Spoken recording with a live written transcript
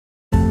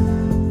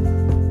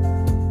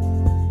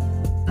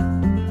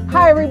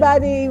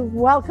everybody.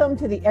 Welcome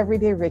to the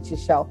Everyday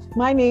Riches Show.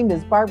 My name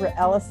is Barbara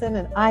Ellison,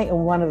 and I am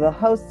one of the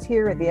hosts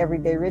here at the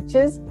Everyday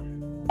Riches.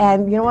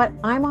 And you know what?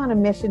 I'm on a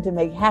mission to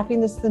make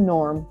happiness the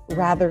norm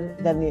rather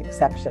than the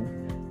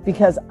exception,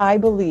 because I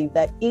believe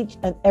that each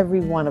and every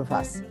one of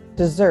us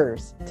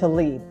deserves to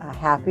lead a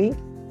happy,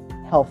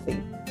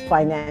 healthy,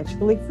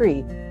 financially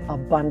free,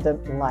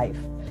 abundant life.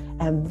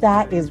 And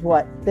that is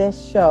what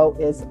this show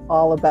is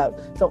all about.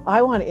 So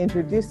I want to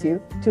introduce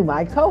you to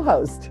my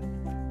co-host.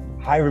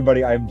 Hi,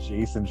 everybody. I'm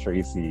Jason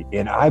Tracy,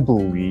 and I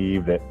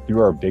believe that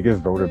through our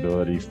biggest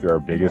vulnerabilities, through our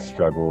biggest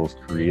struggles,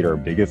 create our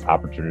biggest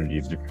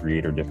opportunities to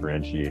create our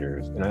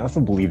differentiators. And I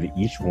also believe that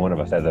each one of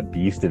us has a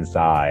beast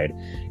inside.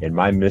 And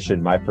my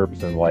mission, my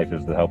purpose in life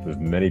is to help as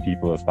many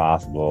people as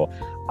possible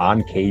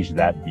uncage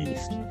that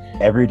beast.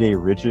 Everyday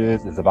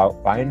Riches is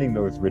about finding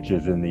those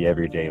riches in the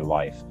everyday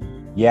life.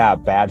 Yeah,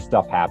 bad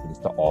stuff happens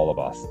to all of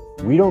us.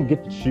 We don't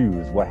get to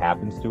choose what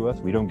happens to us.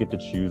 We don't get to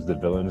choose the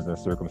villains and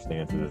the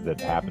circumstances that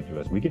happen to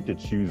us. We get to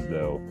choose,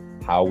 though,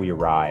 how we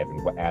arrive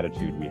and what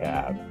attitude we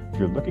have. If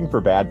you're looking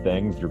for bad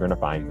things, you're going to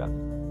find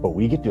them. But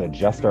we get to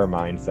adjust our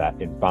mindset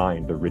and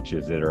find the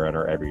riches that are in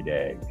our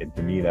everyday. And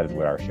to me, that is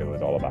what our show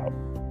is all about.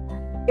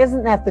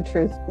 Isn't that the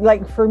truth?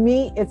 Like for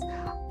me,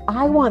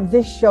 I want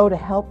this show to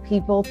help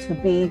people to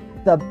be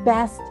the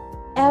best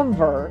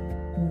ever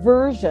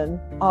version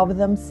of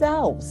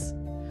themselves.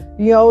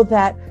 You know,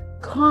 that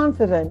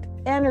confident,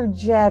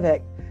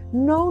 energetic,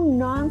 no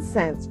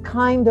nonsense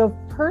kind of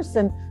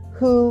person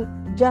who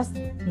just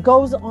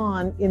goes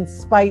on in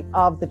spite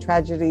of the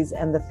tragedies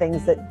and the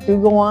things that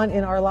do go on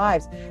in our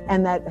lives.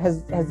 And that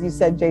has, as you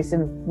said,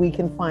 Jason, we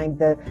can find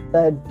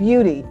the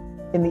beauty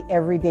in the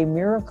everyday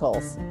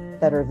miracles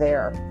that are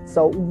there.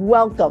 So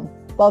welcome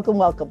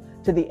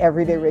to the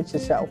Everyday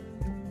Riches Show.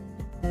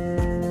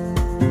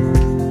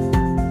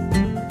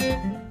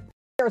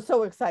 We are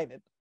so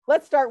excited.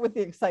 Let's start with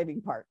the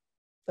exciting part.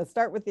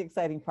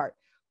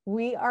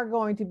 We are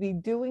going to be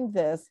doing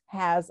this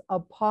as a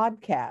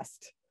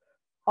podcast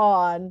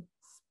on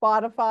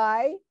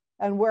Spotify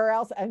and where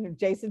else? And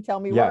Jason, tell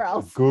me where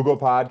else? Google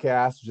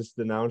Podcasts just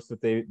announced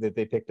that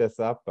they picked us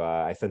up.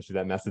 I sent you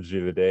that message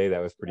the other day.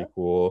 That was pretty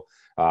cool.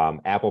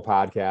 Apple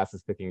Podcasts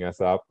is picking us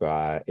up,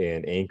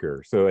 and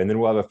Anchor. So, and then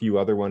we'll have a few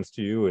other ones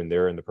too, and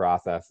they're in the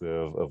process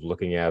of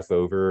looking us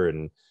over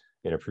and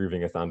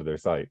approving us onto their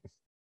site.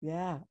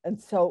 Yeah. And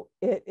so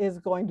it is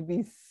going to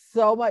be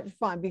so much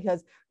fun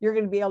because you're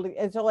going to be able to,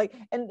 and so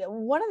and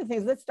one of the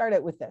things, let's start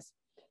out with this.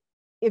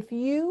 If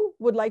you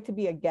would like to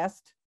be a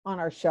guest on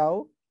our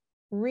show,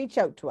 reach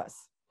out to us.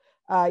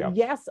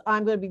 Yes,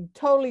 I'm going to be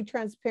totally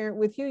transparent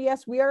with you.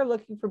 Yes, we are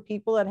looking for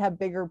people that have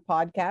bigger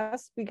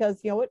podcasts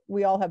because, you know what,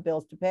 we all have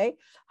bills to pay.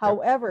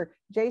 However,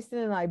 Jason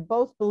and I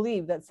both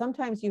believe that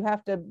sometimes you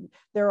have to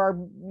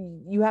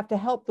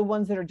help the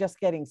ones that are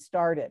just getting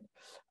started.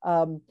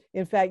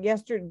 In fact,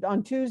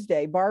 on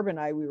Tuesday, Barb and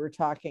I, we were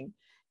talking.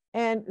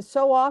 And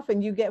so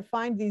often you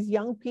find these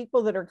young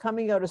people that are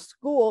coming out of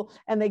school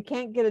and they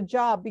can't get a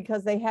job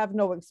because they have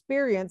no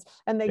experience,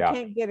 and they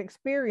can't get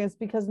experience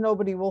because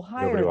nobody will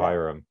hire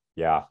them.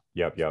 Yeah.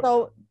 Yep.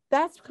 So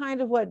that's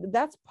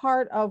that's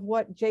part of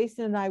what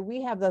Jason and I,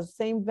 we have those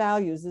same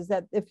values, is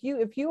that if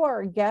you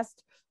are a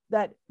guest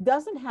that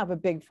doesn't have a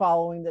big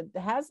following, that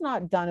has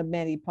not done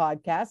many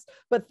podcasts,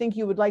 but think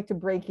you would like to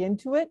break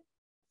into it,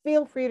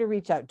 feel free to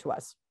reach out to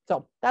us.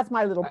 So that's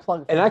my little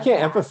plug. And I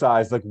can't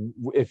emphasize, like,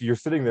 if you're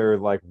sitting there,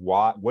 like,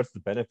 what's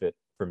the benefit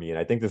for me? And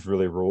I think this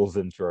really rolls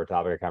into our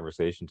topic of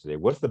conversation today.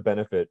 What's the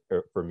benefit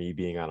for me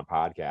being on a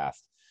podcast?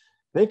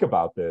 Think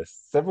about this.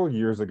 Several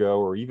years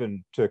ago, or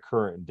even to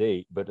current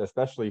date, but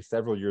especially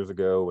several years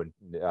ago, and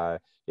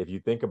if you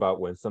think about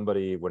when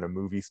a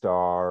movie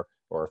star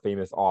or a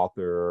famous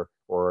author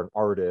or an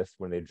artist,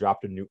 when they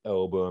dropped a new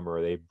album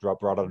or they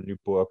brought out a new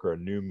book or a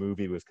new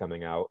movie was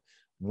coming out,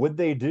 what'd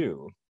they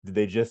do? Did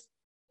they just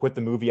put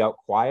the movie out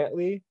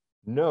quietly?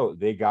 No,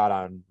 they got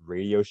on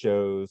radio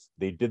shows.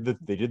 They did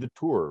the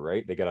tour,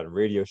 right? They got on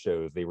radio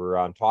shows. They were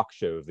on talk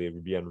shows. They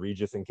would be on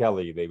Regis and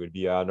Kelly. They would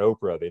be on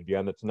Oprah. They'd be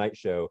on The Tonight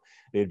Show.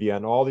 They'd be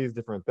on all these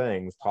different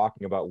things,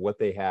 talking about what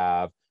they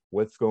have,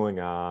 what's going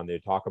on.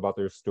 They'd talk about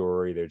their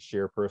story. They'd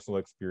share personal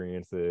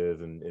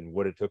experiences and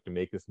what it took to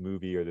make this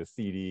movie or this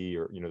CD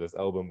or, this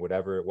album,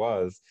 whatever it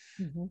was.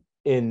 Mm-hmm.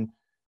 And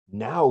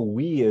now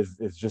we as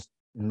just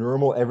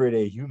normal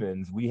everyday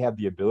humans, we have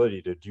the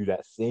ability to do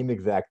that same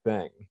exact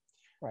thing.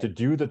 Right. To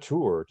do the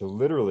tour, to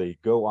literally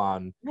go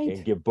on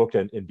and get booked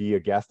and be a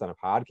guest on a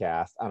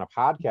podcast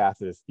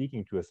that is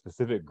speaking to a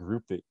specific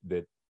group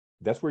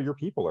that's where your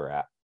people are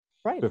at.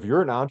 Right. So if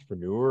you're an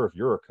entrepreneur, if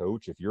you're a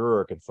coach, if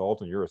you're a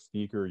consultant, you're a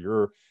speaker,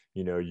 you're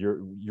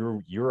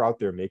out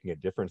there making a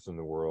difference in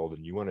the world,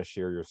 and you want to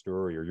share your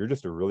story, or you're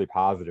just a really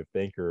positive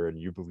thinker and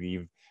you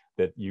believe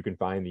that you can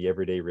find the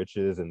everyday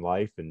riches in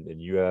life, and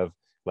you have,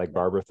 like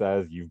Barbara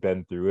says, you've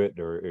been through it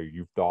or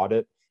you've thought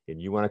it, and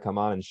you want to come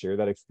on and share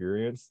that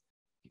experience,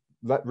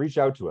 reach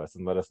out to us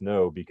and let us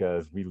know,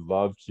 because we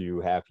love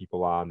to have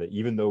people on that,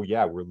 even though,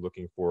 we're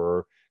looking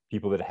for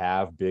people that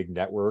have big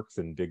networks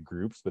and big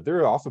groups, but there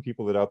are also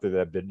people that out there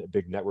that have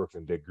big networks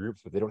and big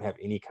groups, but they don't have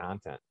any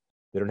content.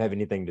 They don't have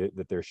anything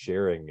that they're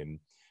sharing.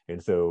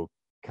 And so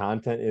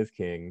content is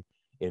king.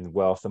 And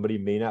while somebody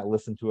may not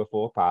listen to a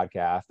full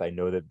podcast, I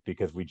know that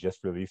because we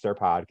just released our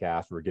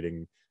podcast, we're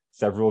getting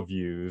several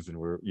views, and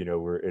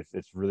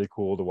it's really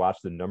cool to watch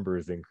the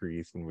numbers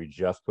increase when we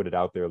just put it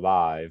out there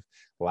live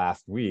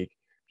last week.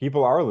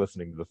 People are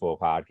listening to the full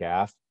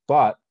podcast,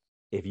 but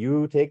if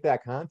you take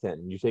that content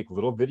and you take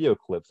little video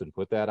clips and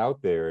put that out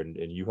there,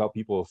 and you help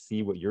people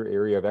see what your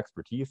area of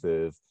expertise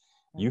is,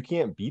 you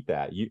can't beat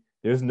that.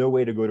 There's no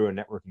way to go to a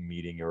networking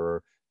meeting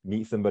or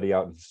meet somebody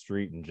out in the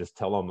street and just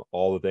tell them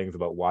all the things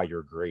about why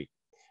you're great.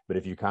 But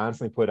if you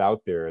constantly put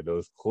out there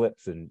those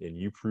clips and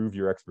you prove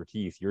your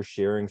expertise, you're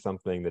sharing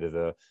something that is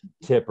a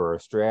tip or a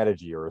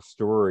strategy or a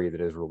story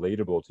that is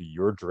relatable to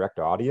your direct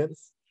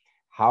audience,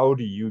 how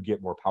do you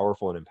get more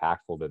powerful and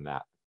impactful than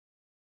that?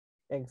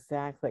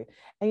 Exactly.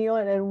 And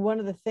and one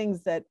of the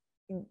things that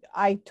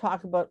I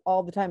talk about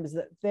all the time is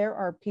that there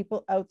are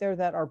people out there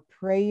that are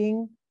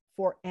praying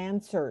for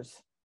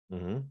answers.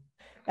 Mm-hmm.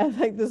 And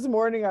like this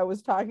morning, I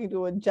was talking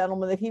to a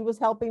gentleman that he was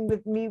helping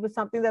with me with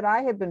something that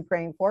I had been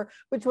praying for,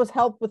 which was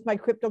help with my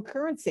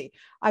cryptocurrency.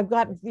 I've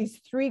got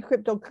these 3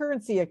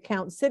 cryptocurrency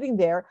accounts sitting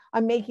there.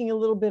 I'm making a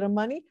little bit of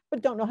money,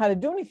 but don't know how to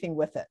do anything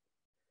with it.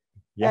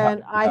 Yeah,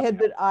 and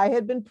I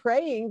had been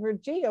praying for,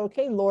 gee,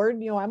 okay, Lord,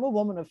 I'm a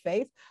woman of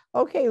faith.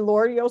 Okay,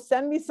 Lord,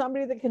 send me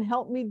somebody that can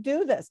help me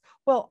do this.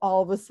 Well,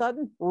 all of a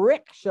sudden,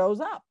 Rick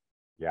shows up.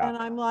 Yeah. And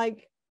I'm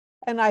like,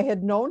 and I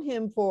had known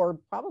him for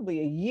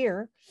probably a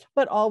year,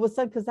 but all of a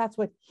sudden, because that's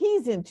what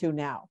he's into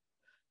now.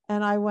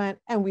 And I went,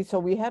 and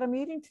we had a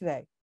meeting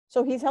today.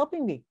 So he's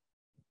helping me.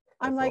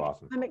 I'm like,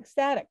 awesome. I'm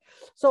ecstatic.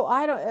 So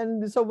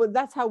so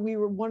that's how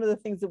one of the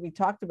things that we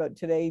talked about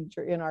today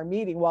in our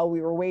meeting while we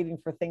were waiting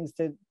for things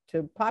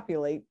to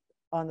populate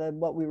on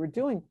what we were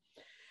doing.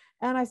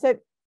 And I said,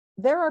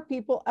 there are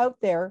people out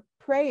there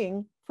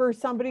praying for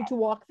somebody to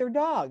walk their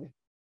dog.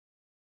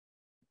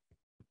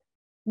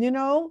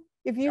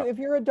 If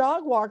you're a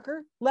dog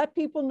walker, let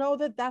people know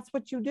that that's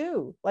what you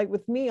do. Like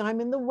with me,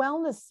 I'm in the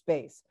wellness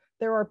space.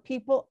 There are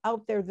people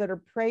out there that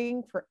are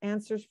praying for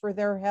answers for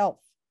their health.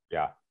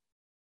 Yeah.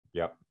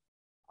 Yep.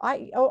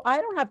 I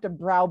don't have to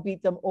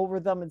browbeat them over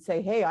them and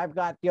say, hey, I've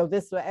got,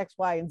 this X,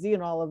 Y, and Z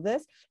and all of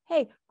this.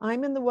 Hey,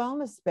 I'm in the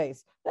wellness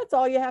space. That's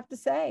all you have to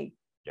say.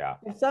 Yeah.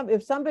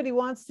 If somebody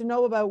wants to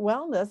know about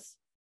wellness,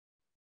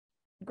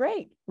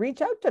 great,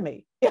 reach out to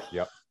me.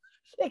 Yep.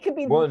 It could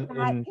be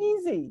that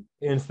easy.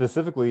 And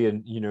specifically,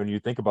 and you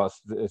think about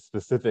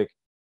specific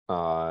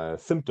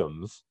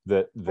symptoms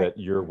that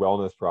your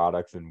wellness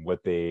products and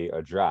what they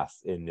address.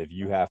 And if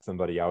you have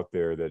somebody out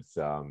there that's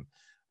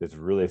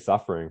really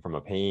suffering from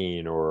a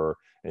pain or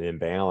an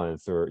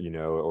imbalance, or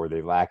or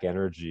they lack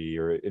energy,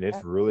 and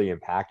it's really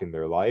impacting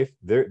their life,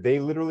 they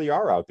literally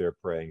are out there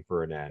praying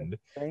for an end,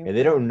 and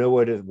they don't know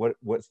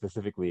what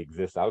specifically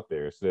exists out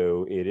there.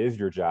 So it is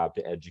your job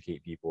to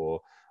educate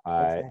people,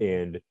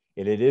 and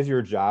it is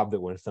your job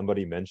that when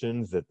somebody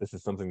mentions that this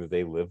is something that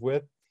they live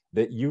with,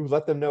 that you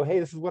let them know, hey,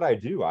 this is what I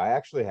do. I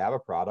actually have a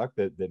product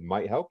that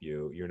might help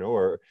you,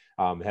 or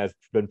has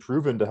been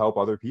proven to help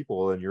other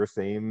people in your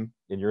same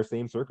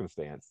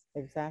circumstance.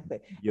 Exactly.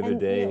 The other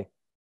day.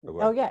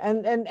 Yeah.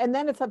 And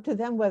then it's up to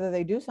them whether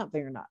they do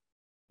something or not.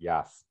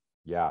 Yes.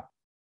 Yeah.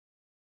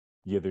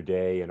 The other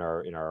day in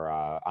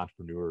our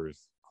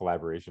entrepreneurs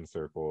collaboration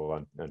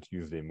circle on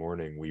Tuesday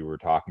morning, we were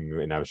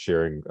talking, and I was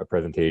sharing a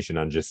presentation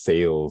on just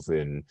sales,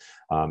 and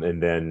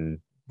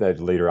then that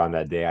later on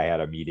that day I had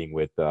a meeting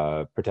with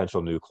a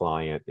potential new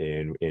client,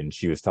 and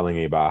she was telling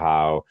me about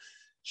how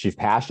she's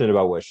passionate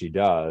about what she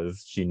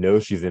does. She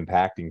knows she's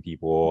impacting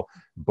people,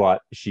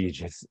 but she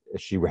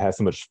has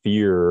so much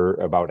fear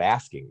about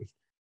asking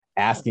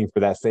for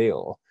that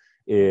sale.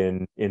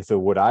 And so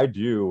what I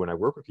do when I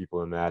work with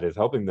people in that is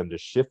helping them to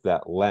shift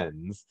that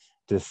lens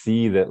to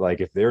see that, like,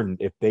 if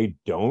they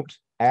don't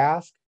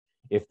ask,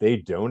 if they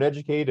don't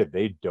educate, if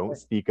they don't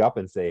speak up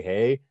and say,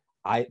 hey,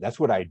 that's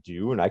what I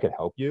do and I can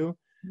help you,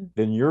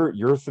 then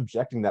you're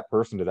subjecting that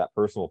person to that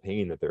personal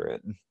pain that they're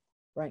in.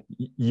 Right.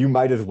 You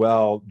might as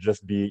well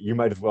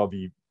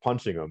be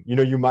punching them.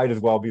 You might as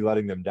well be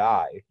letting them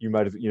die. You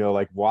might as,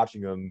 like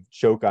watching them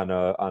choke on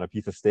a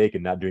piece of steak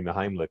and not doing the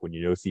Heimlich when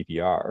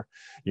CPR,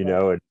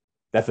 and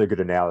that's a good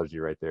analogy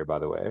right there, by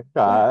the way.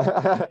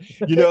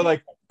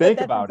 Like,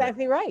 think about it. That's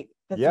exactly right.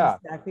 That's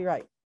exactly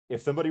right.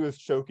 If somebody was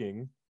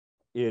choking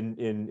in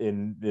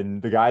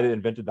the guy that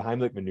invented the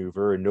Heimlich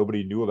maneuver and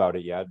nobody knew about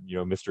it yet,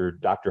 Mr.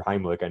 Dr.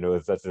 Heimlich, I know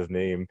that's his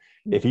name.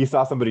 If he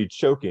saw somebody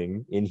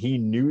choking and he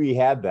knew he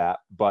had that,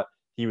 but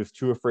he was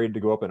too afraid to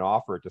go up and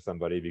offer it to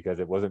somebody because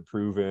it wasn't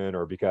proven,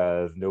 or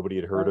because nobody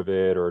had heard of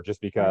it, or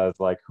just because,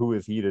 like, who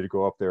is he to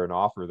go up there and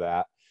offer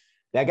that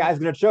guy's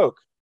going to choke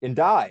and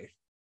die.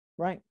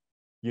 Right.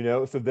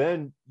 So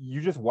then you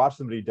just watch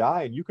somebody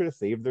die and you could have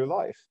saved their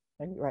life.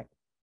 Right.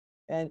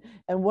 And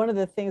one of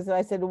the things that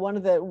I said,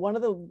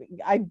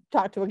 I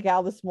talked to a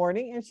gal this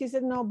morning, and she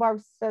said, no,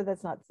 Barb said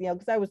that's not,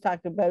 because I was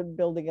talking about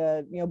building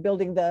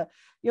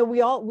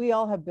we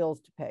all have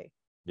bills to pay.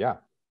 Yeah.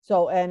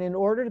 So, and in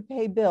order to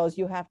pay bills,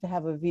 you have to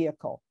have a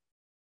vehicle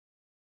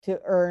to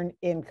earn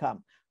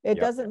income. It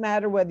doesn't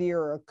matter whether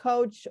you're a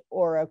coach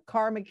or a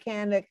car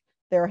mechanic,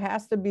 there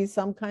has to be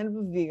some kind of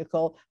a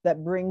vehicle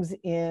that brings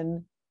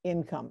in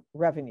income,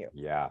 revenue.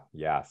 Yeah.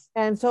 Yes.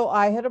 And so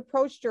I had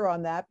approached her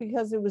on that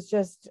because it was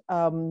just,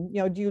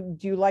 do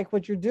you like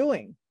what you're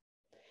doing?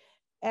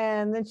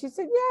 And then she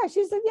said, yeah,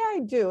 I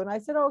do. And I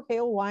said, okay,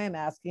 well, why I'm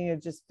asking you,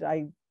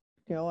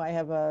 I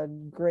have a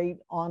great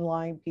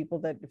online people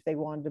that if they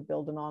wanted to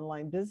build an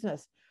online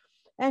business.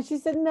 And she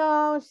said,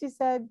 no, she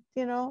said,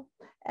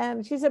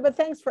 and she said, but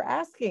thanks for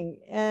asking.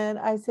 And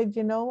I said,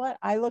 you know what?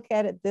 I look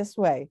at it this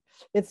way.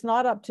 It's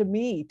not up to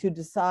me to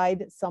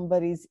decide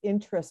somebody's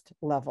interest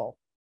level.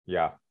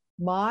 Yeah.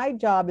 My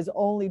job is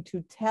only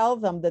to tell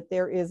them that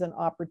there is an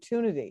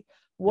opportunity.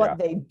 What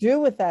they do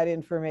with that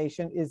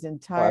information is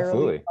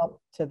entirely up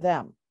to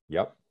them.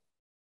 Yep.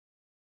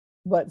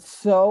 But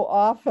so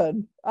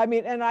often,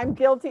 and I'm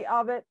guilty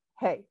of it,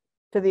 hey,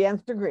 to the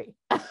nth degree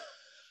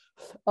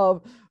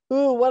of,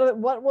 ooh,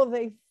 what will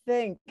they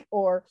think?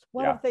 Or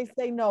what if they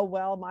say no?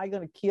 Well, am I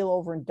going to keel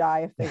over and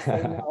die if they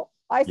say no?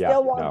 I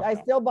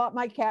still bought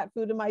my cat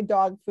food and my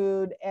dog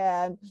food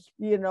and,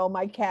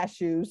 my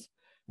cashews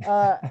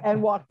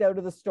and walked out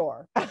of the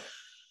store.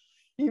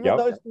 Even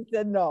though she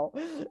said no,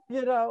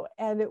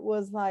 and it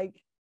was like,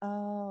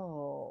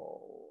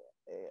 oh,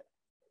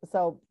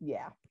 so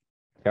yeah.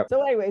 Yep.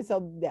 So anyway,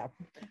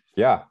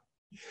 Yeah.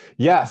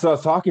 So I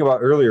was talking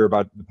about earlier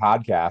about the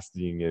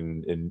podcasting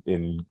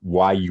and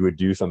why you would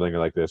do something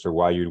like this, or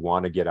why you'd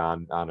want to get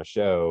on a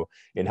show,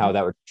 and how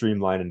that would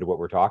streamline into what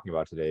we're talking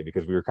about today,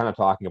 because we were kind of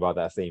talking about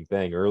that same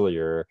thing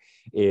earlier.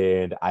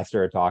 And I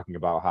started talking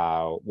about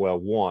how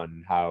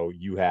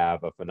you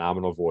have a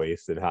phenomenal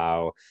voice, and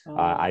how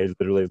I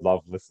literally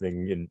love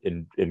listening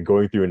and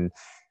going through and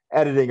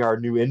editing our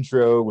new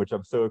intro, which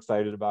I'm so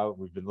excited about.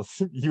 We've been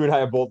listening, you and I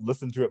have both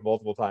listened to it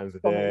multiple times a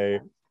day.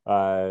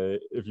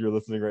 If you're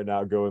listening right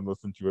now, go and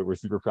listen to it. We're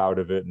super proud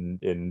of it,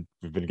 and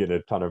we've been getting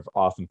a ton of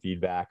awesome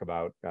feedback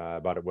about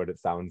it, what it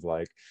sounds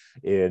like.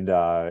 And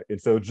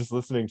so just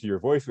listening to your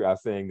voice, I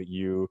was saying that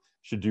you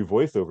should do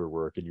voiceover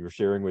work, and you were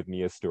sharing with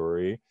me a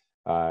story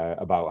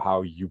about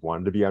how you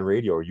wanted to be on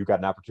radio, or you got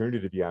an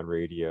opportunity to be on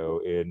radio,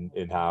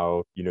 and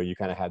how you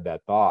kind of had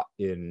that thought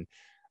and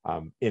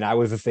I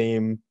was the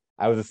same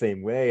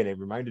way. And it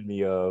reminded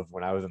me of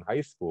when I was in high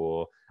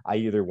school. I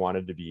either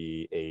wanted to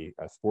be a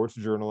sports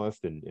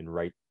journalist and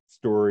write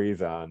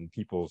stories on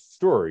people's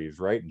stories,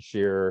 right? And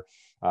share,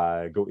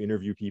 go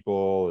interview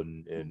people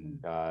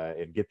and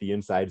get the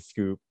inside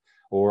scoop.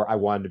 Or I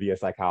wanted to be a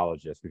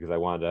psychologist because I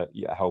wanted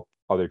to help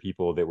other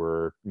people that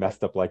were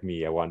messed up like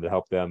me. I wanted to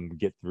help them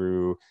get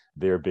through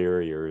their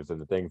barriers and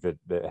the things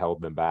that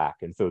held them back.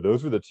 And so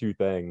those were the two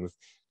things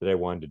that I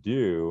wanted to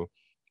do.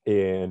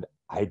 And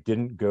I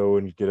didn't go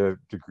and get a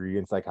degree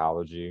in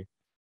psychology.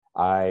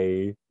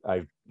 I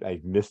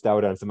missed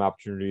out on some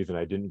opportunities, and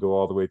I didn't go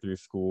all the way through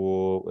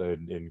school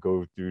and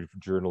go through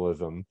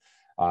journalism.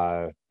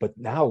 But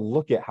now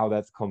look at how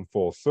that's come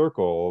full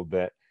circle,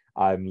 that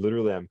I'm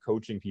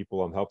coaching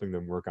people. I'm helping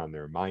them work on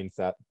their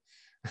mindset,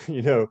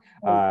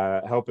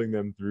 helping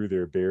them through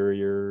their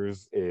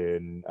barriers.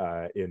 And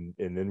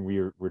then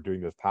we're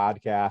doing this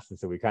podcast. And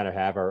so we kind of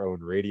have our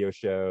own radio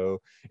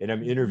show, and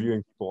I'm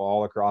interviewing people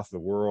all across the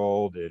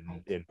world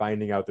and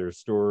finding out their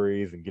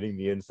stories and getting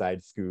the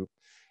inside scoop.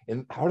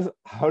 And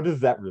how does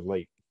that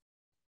relate?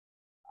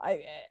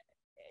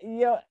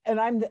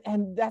 And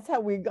that's how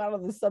we got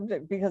on the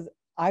subject, because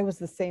I was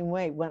the same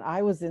way when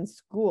I was in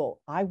school.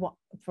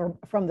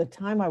 From the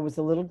time I was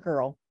a little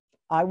girl,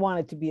 I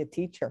wanted to be a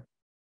teacher.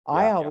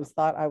 I always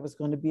thought I was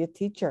going to be a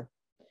teacher.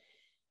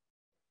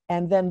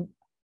 And then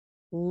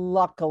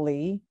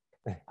luckily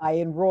I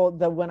enrolled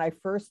when I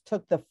first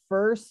took the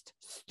first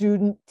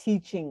student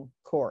teaching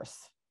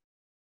course.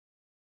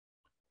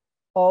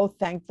 Oh,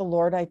 thank the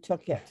Lord I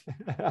took it.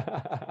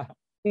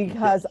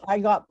 Because I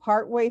got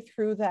partway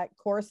through that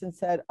course and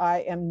said, I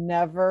am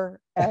never,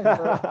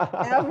 ever,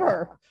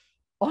 ever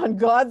on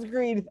God's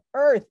green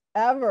earth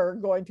ever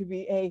going to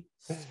be a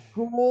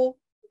school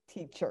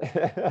teacher.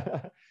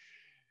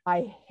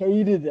 I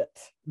hated it.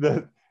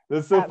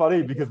 That's so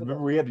funny, because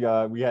remember we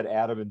had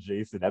Adam and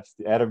Jason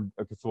Epstein, Adam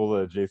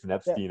Casola, Jason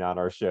Epstein on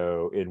our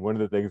show, and one of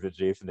the things that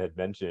Jason had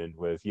mentioned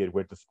was he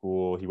went to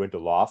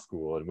law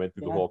school and went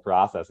through the whole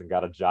process and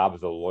got a job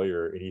as a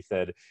lawyer. And he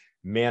said,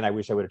 man, I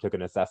wish I would have took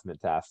an assessment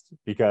test,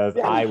 because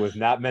I was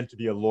not meant to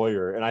be a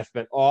lawyer, and I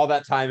spent all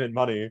that time and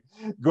money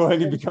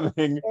going and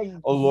becoming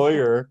a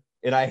lawyer,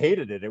 and I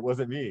hated it. It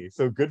wasn't me.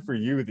 So good for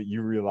you that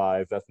you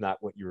realized that's not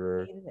what you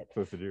were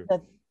supposed to do.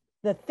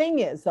 The thing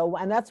is, though,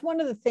 and that's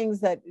one of the things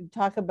that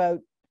talk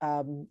about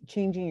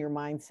changing your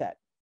mindset.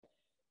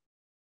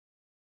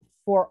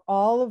 For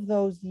all of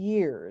those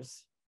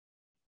years,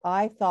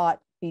 I thought,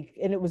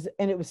 and it was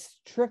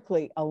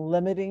strictly a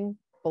limiting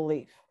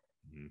belief.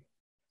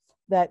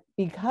 that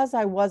because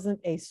I wasn't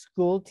a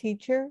school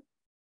teacher,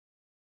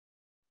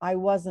 I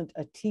wasn't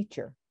a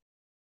teacher.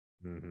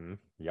 Mm-hmm.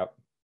 Yep.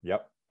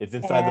 Yep. It's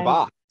inside the And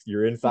box.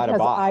 You're inside a because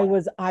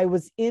box. I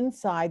was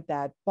inside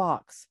that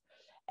box.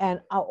 And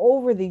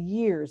over the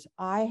years,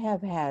 I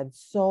have had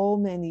so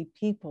many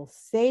people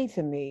say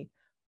to me,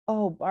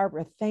 "Oh,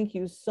 Barbara, thank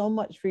you so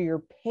much for your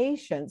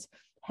patience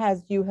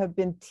as you have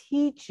been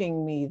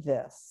teaching me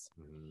this."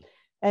 Mhm.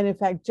 And in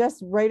fact,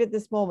 just right at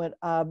this moment,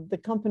 the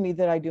company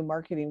that I do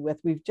marketing with,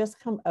 we've just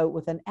come out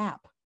with an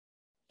app,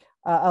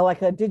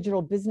 like a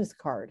digital business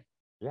card.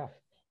 Yeah.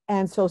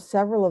 And so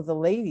several of the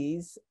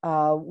ladies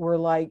were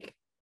like,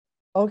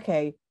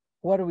 okay,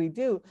 what do we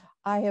do?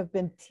 I have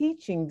been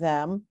teaching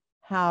them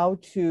how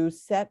to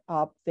set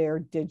up their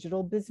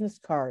digital business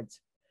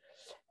cards.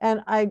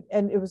 And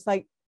it was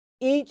like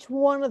each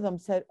one of them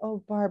said,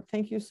 "Oh, Barb,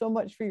 thank you so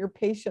much for your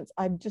patience.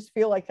 I just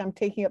feel like I'm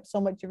taking up so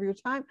much of your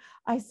time."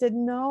 I said,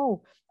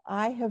 "No,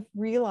 I have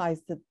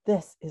realized that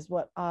this is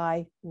what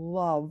I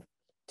love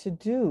to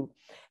do."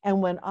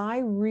 And when I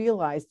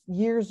realized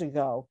years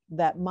ago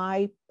that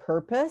my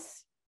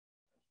purpose,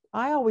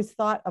 I always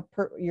thought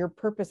your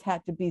purpose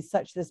had to be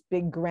such this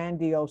big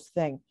grandiose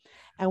thing.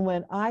 And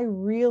when I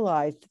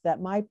realized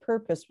that my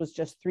purpose was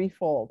just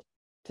threefold: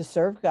 to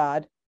serve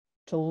God,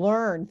 to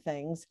learn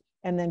things,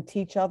 and then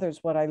teach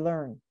others what I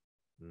learn.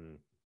 Mm.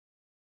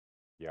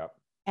 Yep.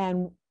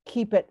 And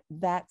keep it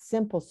that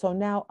simple. So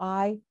now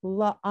I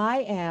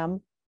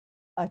am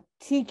a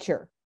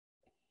teacher.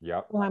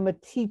 Yep. I'm a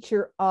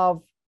teacher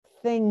of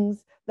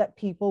things that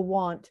people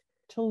want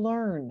to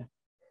learn,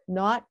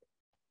 not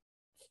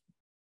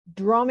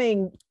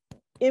drumming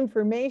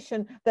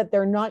information that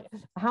they're not.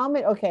 How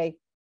many? Okay,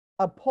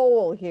 a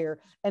poll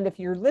here. And if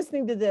you're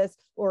listening to this,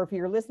 or if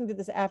you're listening to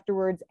this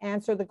afterwards,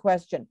 answer the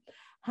question: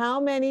 how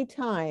many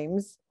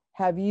times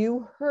have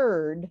you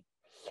heard,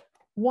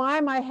 "Why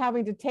am I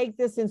having to take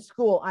this in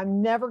school?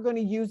 I'm never going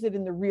to use it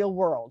in the real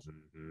world"?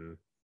 Mm-hmm.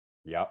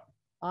 Yep.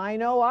 I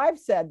know I've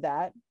said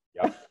that.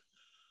 Yep.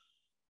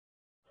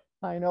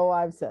 I know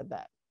I've said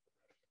that.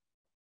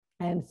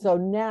 And so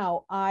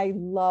now I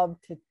love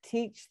to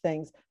teach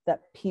things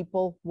that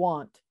people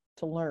want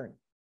to learn.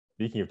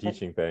 Speaking of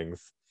teaching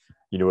things,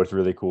 you know what's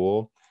really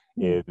cool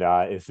is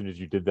as soon as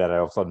you did that,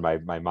 all of a sudden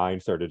my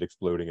mind started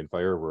exploding in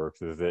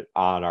fireworks. Is that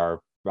on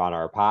our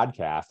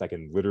podcast, I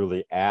can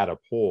literally add a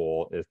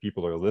poll as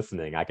people are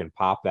listening. I can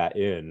pop that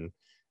in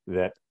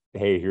that,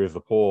 hey, here's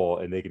the poll,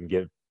 and they can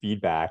give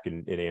feedback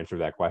and answer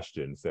that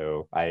question.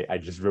 So I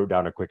just wrote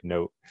down a quick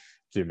note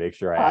to make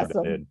sure I add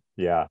that in.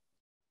 Yeah.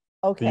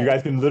 Okay. So you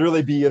guys can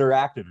literally be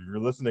interactive. If you're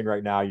listening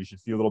right now, you should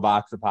see a little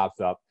box that pops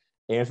up.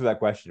 Answer that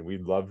question.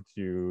 We'd love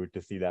to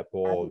see that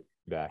poll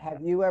back.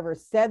 Have you ever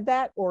said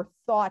that or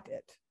thought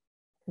it?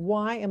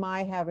 Why am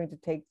I having to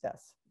take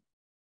this?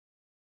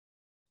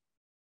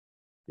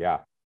 Yeah.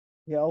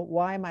 You know,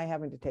 why am I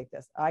having to take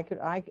this? I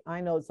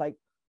know it's like,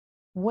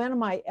 when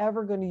am I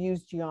ever going to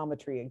use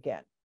geometry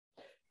again?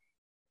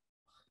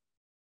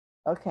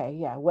 Okay,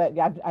 yeah. Well,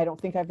 I don't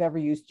think I've ever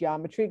used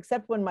geometry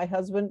except when my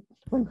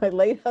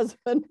late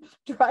husband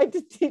tried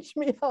to teach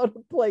me how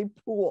to play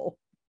pool.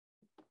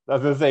 I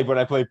was gonna say, when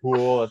I play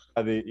pool,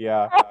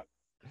 yeah.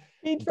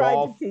 He tried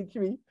to teach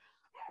me,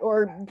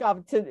 or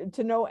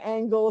to know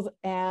angles,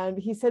 and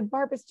he said,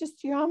 "Barb, it's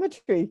just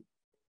geometry."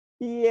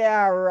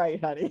 Yeah,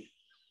 right, honey.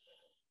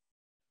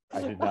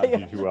 I did not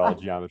do too well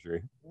at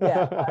geometry.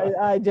 Yeah,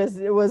 I just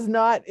it was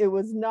not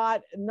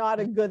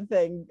a good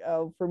thing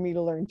for me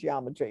to learn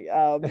geometry.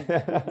 Yeah,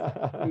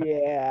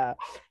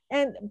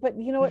 but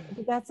you know what?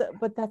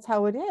 But that's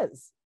how it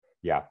is.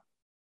 Yeah.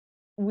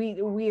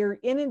 We are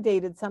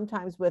inundated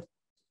sometimes with,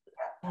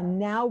 and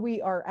now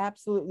we are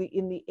absolutely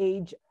in the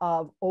age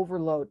of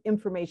overload,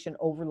 information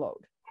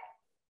overload.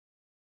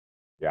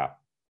 Yeah.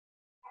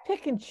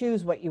 Pick and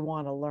choose what you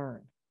want to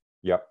learn.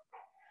 Yep.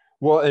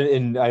 Well,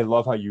 and I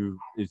love how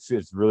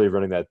it's really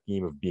running that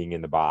theme of being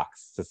in the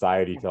box.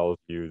 Society tells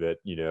you that,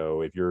 you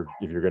know, if you're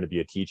going to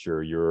be a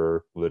teacher,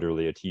 you're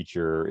literally a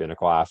teacher in a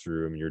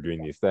classroom, you're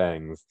doing these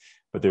things,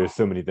 but there's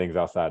so many things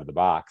outside of the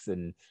box.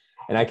 And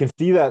I can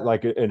see that,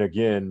 like, and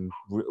again,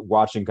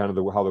 watching kind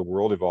of how the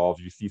world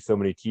evolves, you see so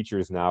many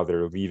teachers now that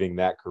are leaving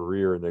that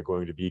career and they're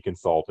going to be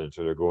consultants,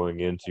 or they're going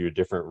into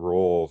different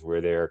roles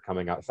where they're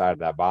coming outside of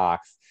that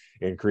box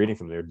and creating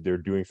something. They're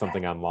doing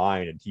something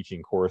online and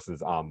teaching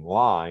courses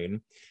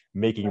online,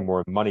 making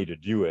more money to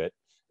do it,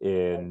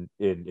 in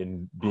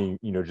being,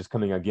 you know, just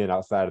coming again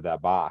outside of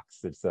that box.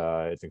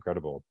 It's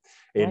incredible.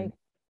 And Right.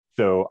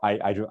 so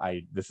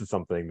I this is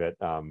something that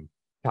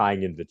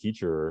tying into the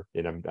teacher,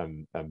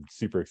 and I'm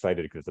super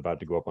excited because it's about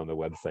to go up on the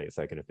website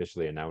so I can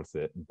officially announce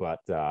it.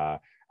 But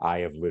I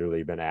have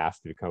literally been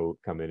asked to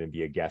come in and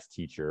be a guest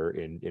teacher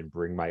and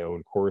bring my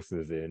own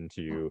courses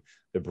into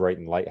the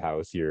Brighton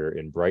Lighthouse here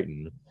in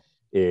Brighton.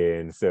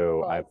 And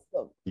so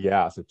Awesome.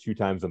 yeah, so 2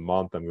 times a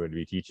month, I'm going to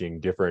be teaching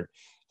different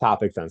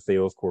topics on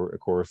sales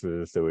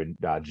courses. So in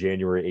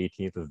January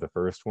 18th is the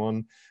first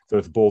one. So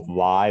it's both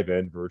live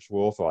and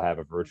virtual. So I'll have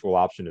a virtual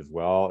option as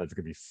well. It's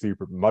going to be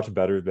super much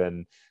better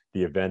than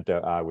the event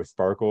with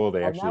Sparkle. They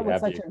And actually that was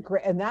have such the a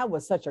great, and that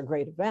was such a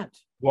great event.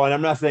 well, and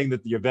I'm not saying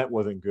that the event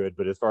wasn't good,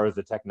 but as far as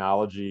the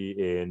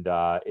technology and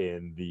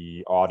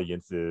the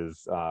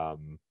audience's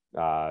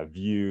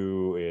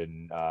view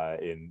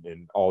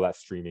in all that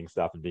streaming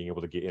stuff and being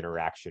able to get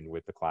interaction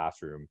with the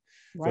classroom,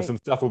 so Right. some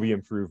stuff will be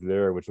improved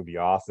there, which will be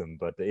awesome.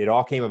 But it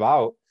all came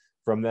about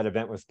from that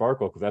event with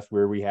Sparkle because that's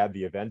where we had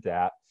the event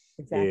at.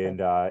 Exactly.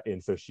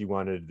 And so she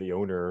wanted the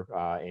owner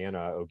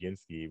Anna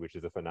Oginski, which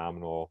is a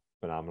phenomenal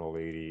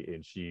lady,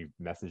 and she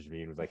messaged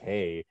me and was like,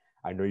 "Hey,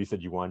 I know you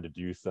said you wanted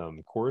to do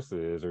some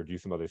courses or do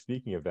some other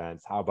speaking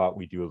events. How about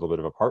we do a little bit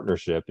of a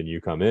partnership and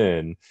you come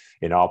in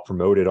and I'll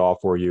promote it all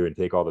for you and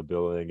take all the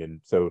billing."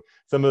 And so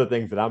some of the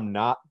things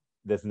that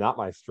that's not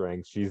my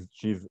strength,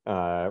 she's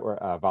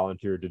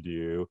volunteered to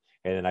do,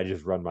 and then I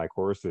just run my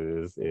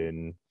courses.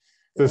 And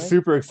so Good.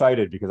 super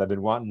excited because I've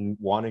been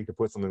wanting to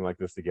put something like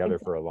this together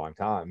Ex- for a long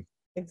time.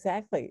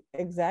 Exactly.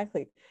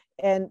 Exactly.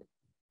 And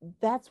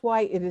that's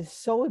why it is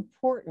so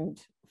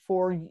important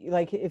for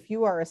like if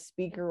you are a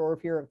speaker or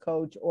if you're a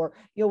coach or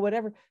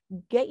whatever,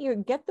 get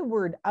the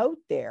word out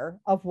there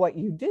of what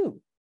you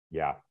do,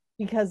 Yeah.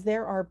 because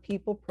there are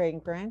people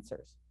praying for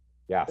answers.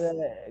 Yes.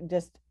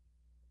 Just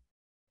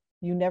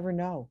you never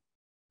know.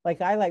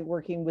 Like I like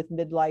working with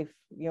midlife,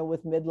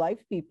 with midlife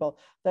people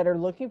that are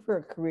looking for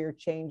a career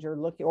change or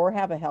looking or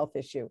have a health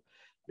issue.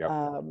 Yep.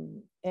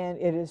 And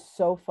it is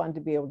so fun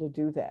to be able to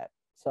do that.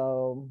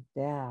 So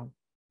yeah,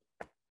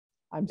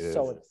 I'm It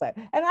so is.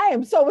 excited, and I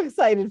am so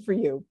excited for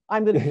you.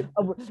 I'm gonna,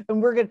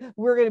 and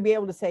we're gonna be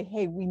able to say,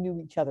 hey, we knew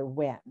each other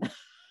when.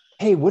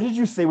 Hey, what did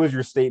you say was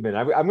your statement?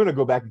 I'm going to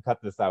go back and cut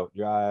this out.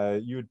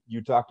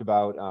 You talked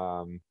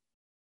about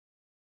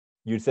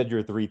you said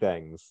your three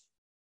things.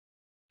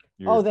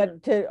 Oh,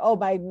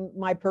 Your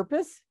my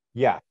purpose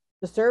yeah.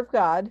 to serve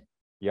God,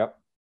 Yep.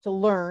 to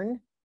learn, and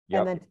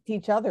Yep. then to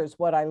teach others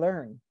what I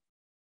learn.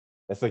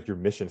 That's like your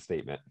mission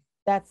statement.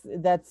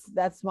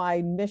 That's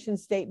my mission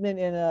statement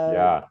in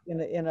a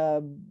Yeah.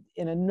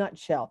 in a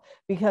nutshell,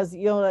 because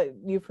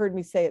you've heard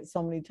me say it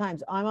so many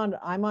times. I'm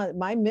on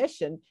my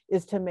mission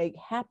is to make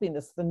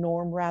happiness the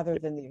norm rather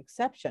than the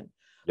exception.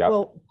 Yep.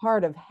 Well,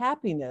 part of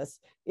happiness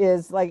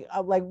is like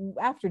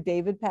after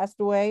David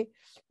passed away,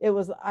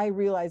 I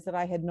realized that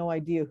I had no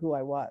idea who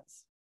I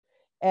was.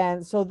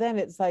 And so then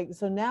it's like,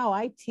 so now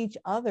I teach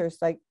others,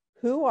 like,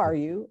 who are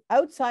you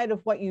outside of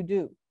what you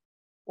do,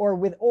 or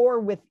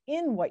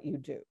within what you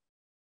do.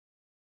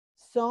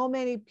 So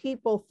many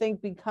people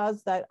think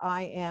because that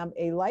I am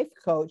a life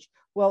coach,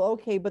 well,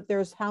 okay, but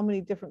there's how many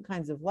different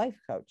kinds of life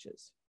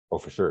coaches? Oh,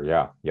 for sure.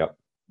 Yeah. Yep.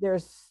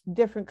 There's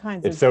different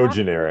kinds It's of so doctors.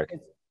 generic.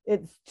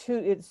 It's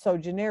so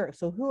generic.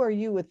 So who are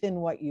you within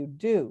what you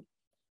do?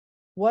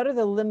 What are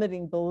the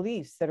limiting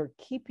beliefs that are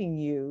keeping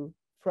you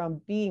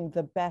from being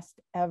the best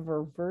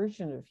ever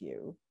version of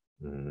you?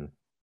 Mm-hmm.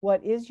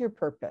 What is your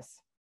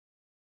purpose?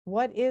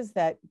 What is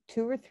that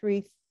 2 or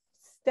 3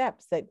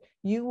 steps that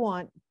you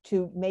want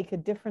to make a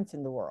difference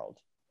in the world?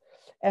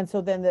 And so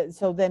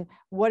then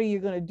what are you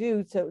going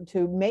to do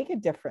to make a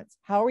difference?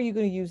 How are you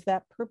going to use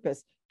that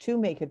purpose to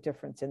make a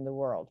difference in the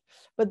world?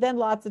 But then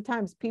lots of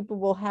times people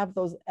will have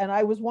those, and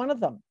I was one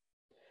of them,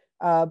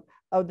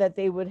 that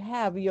they would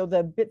have,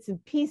 the bits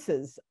and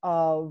pieces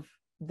of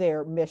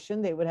their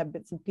mission. They would have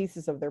bits and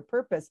pieces of their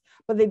purpose,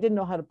 but they didn't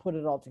know how to put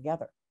it all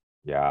together.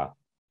 Yeah.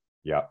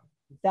 Yep.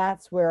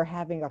 That's where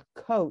having a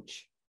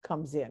coach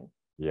comes in.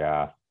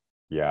 Yeah.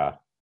 Yeah.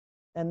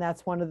 And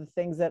that's one of the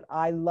things that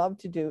I love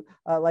to do.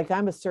 Like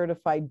I'm a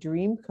certified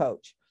dream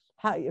coach.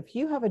 How, if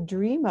you have a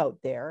dream out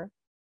there,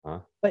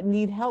 Huh? but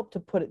need help to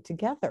put it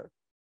together,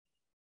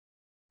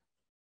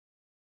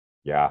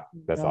 Yeah.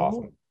 That's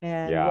awesome.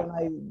 And Yeah.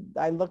 when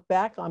I look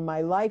back on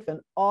my life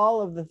and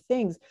all of the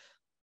things,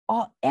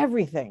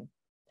 everything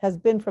has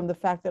been from the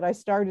fact that I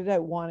started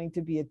out wanting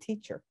to be a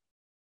teacher.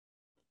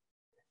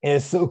 And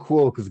it's so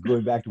cool because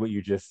going back to what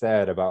you just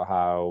said about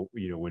how,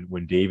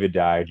 when David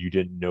died, you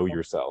didn't know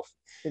yourself.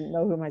 Didn't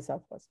know who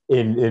myself was.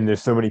 And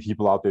there's so many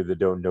people out there that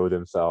don't know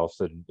themselves,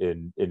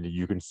 and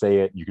you can say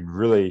it, you can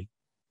really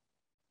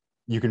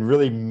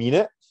mean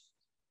it.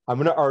 I'm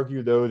going to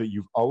argue though that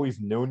you've always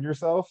known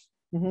yourself.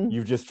 Mm-hmm.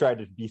 You've just tried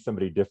to be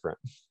somebody different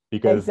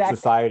because Exactly.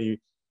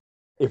 society,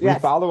 if we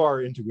Yes. follow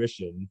our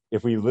intuition,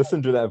 if we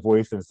listen to that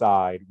voice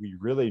inside, we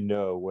really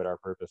know what our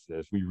purpose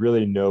is. We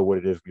really know what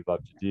it is we love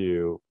to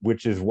do,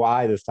 which is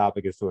why this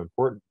topic is so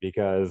important,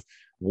 because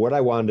what I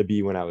wanted to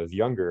be when I was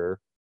younger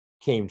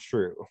came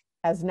true.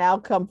 Has now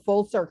come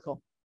full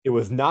circle. It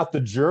was not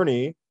the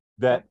journey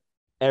that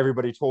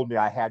everybody told me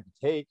I had to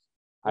take.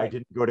 Right. I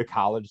didn't go to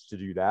college to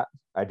do that.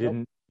 I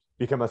didn't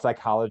become a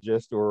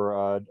psychologist or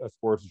a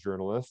sports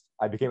journalist.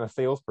 I became a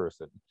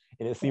salesperson.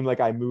 And it seemed like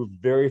I moved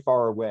very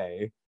far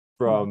away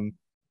from,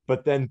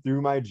 but then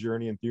through my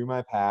journey and through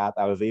my path,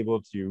 I was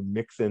able to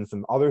mix in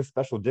some other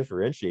special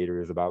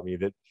differentiators about me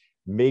that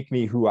make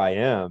me who I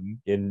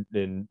am and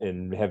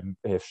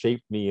have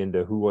shaped me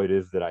into who it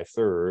is that I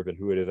serve and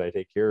who it is I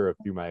take care of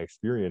through my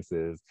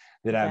experiences,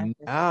 that I'm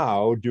Exactly.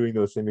 now doing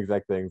those same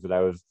exact things that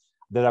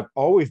I've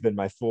always been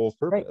my soul's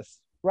Right. purpose.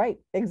 Right.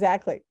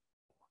 Exactly.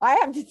 I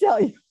have to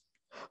tell you,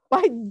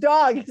 my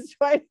dog is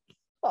trying to get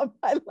on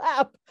my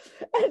lap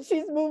and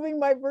she's moving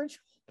my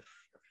virtual.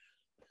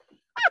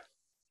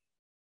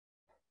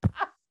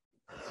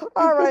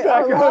 All right. The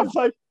background's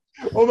like,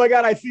 oh my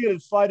God, I see it.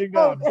 It's sliding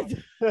Oh, down.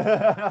 it's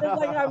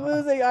like I'm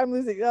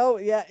losing. Oh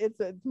yeah,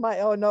 it's my,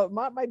 oh no,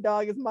 not my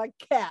dog, it's my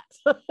cat.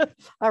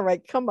 All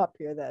right, come up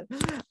here then.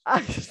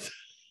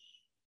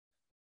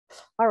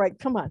 All right,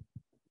 come on.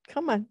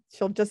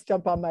 She'll just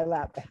jump on my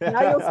lap.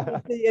 Now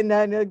you'll see, and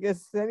then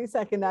any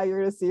second now you're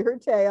gonna see her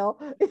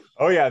tail.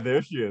 Oh yeah,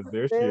 there she is.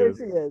 There she There is.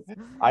 she is.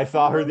 I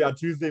saw her on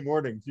Tuesday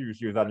morning too.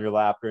 She was on your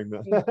lap during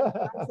She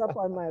the. jumps up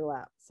on my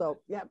lap. So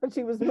yeah, but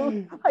she was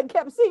moving. I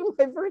kept seeing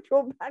my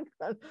virtual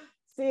background.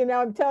 See,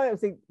 now I'm telling you, I'm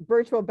seeing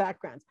virtual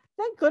backgrounds.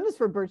 Thank goodness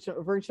for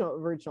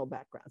virtual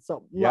backgrounds.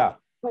 So Yeah.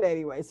 But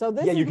anyway, so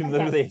this Yeah, is you can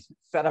literally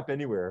set up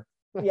anywhere.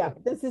 yeah,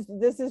 this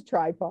is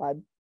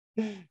tripod.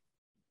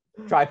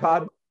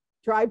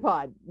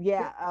 Tripod.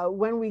 Yeah.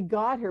 When we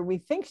got her, we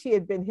think she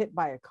had been hit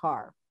by a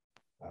car.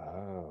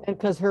 Oh. And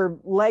because her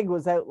leg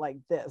was out like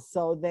this,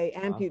 so they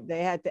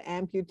had to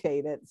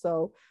amputate it.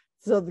 So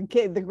the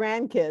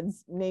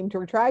grandkids named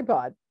her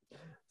Tripod.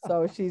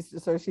 So she's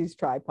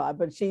Tripod,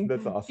 but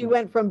That's awesome. she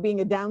went from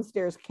being a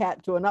downstairs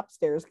cat to an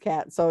upstairs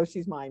cat, so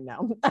she's mine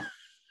now.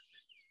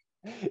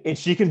 And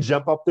she can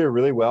jump up there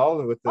really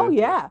well with the. Oh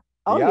yeah.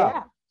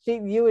 Yeah.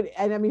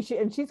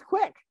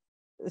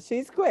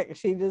 She's quick.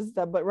 She just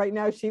but right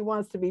now she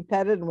wants to be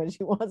petted, and when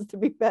she wants to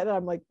be petted,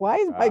 I'm like, why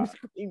is my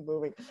screen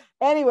moving?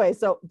 Anyway,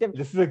 so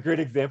this is a great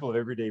example of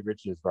everyday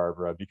riches,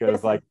 Barbara,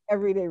 because like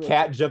everyday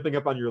cat jumping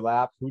up on your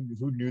lap, who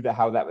knew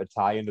how that would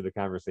tie into the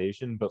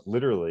conversation? But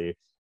literally,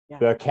 Yeah.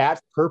 the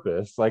cat's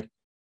purpose, like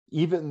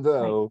even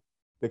though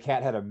the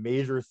cat had a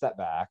major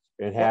setback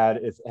and had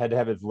to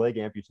have its leg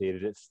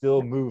amputated, it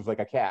still moves like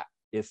a cat.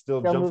 It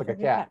still jumps like a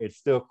cat. It's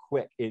still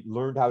quick. It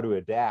learned how to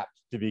adapt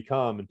to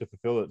become and to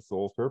fulfill its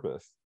soul's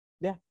purpose.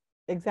 Yeah,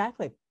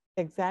 exactly.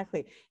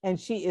 And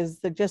she is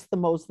just the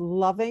most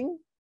loving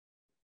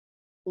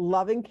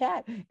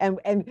cat. And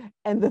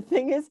the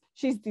thing is,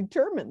 she's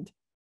determined.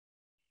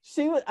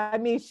 She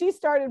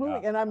started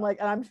moving, and I'm like,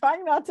 and I'm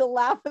trying not to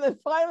laugh, and then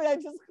finally I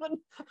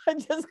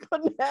just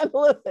couldn't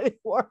handle it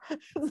anymore.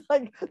 It's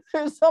like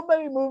there's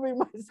somebody moving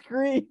my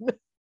screen.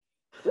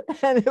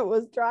 And it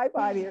was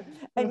Tripod here.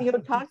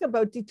 And talk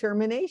about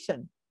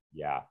determination.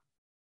 Yeah.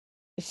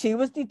 She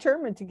was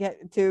determined to get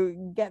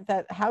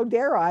that. How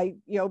dare I,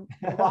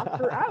 block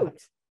her out?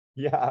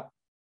 Yeah.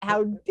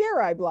 How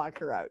dare I block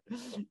her out?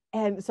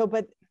 And so,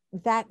 but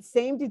that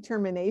same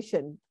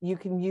determination, you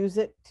can use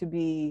it to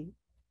be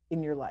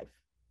in your life.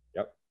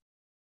 Yep.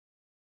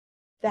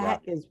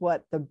 That is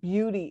what the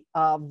beauty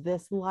of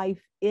this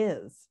life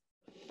is.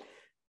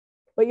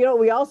 But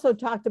we also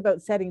talked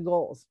about setting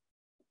goals.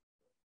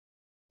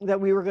 That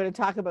we were going to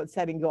talk about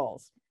setting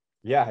goals.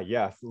 Yeah,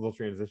 it's a little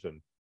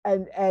transition.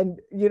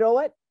 And you know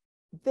what?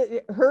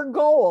 Her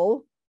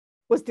goal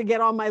was to get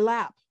on my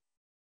lap.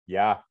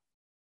 Yeah.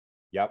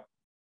 Yep.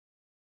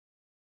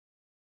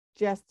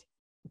 Just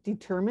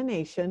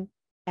determination,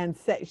 and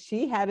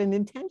she had an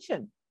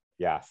intention.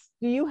 Yes.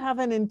 Do you have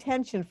an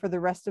intention for the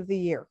rest of the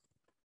year?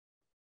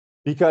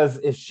 Because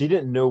if she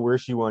didn't know where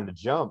she wanted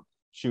to jump,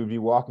 she would be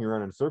walking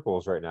around in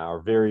circles right now,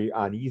 or very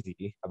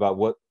uneasy about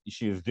what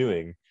she was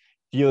doing,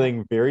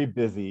 feeling very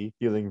busy,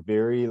 feeling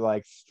very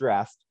like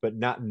stressed, but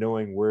not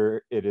knowing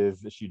where it is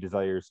that she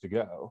desires to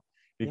go.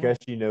 Because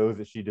she knows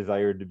that she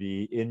desired to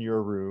be in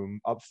your room,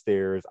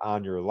 upstairs,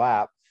 on your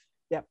lap.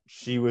 Yep.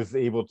 She was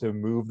able to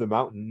move the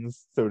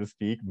mountains, so to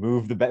speak,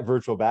 move the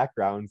virtual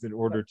backgrounds in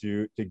order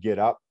to get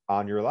up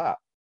on your lap.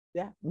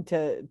 Yeah,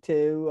 to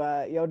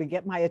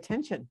get my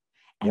attention.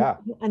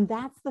 And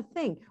that's the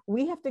thing.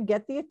 We have to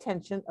get the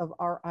attention of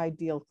our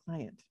ideal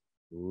client.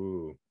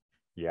 Ooh,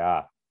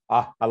 yeah.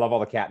 I love all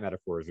the cat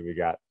metaphors that we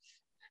got.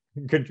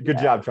 Good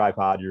job,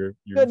 Tripod. You're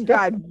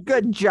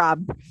good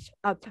job.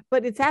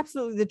 But it's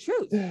absolutely the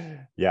truth.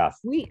 Yes.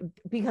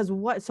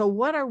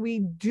 What are we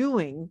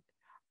doing?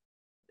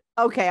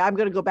 Okay, I'm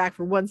going to go back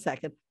for 1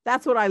 second.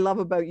 That's what I love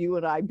about you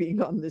and I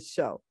being on this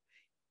show.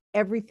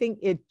 Everything,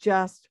 it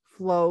just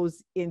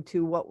flows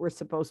into what we're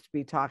supposed to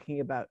be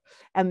talking about.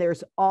 And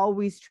there's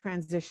always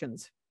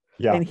transitions.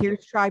 Yeah. And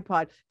here's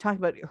Tripod talking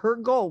about her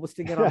goal was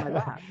to get on my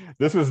lap.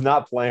 This was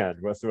not planned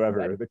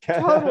whatsoever.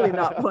 Totally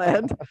not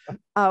planned.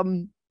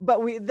 But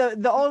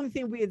the only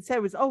thing we had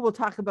said was, we'll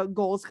talk about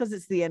goals because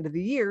it's the end of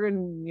the year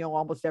and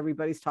almost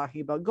everybody's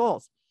talking about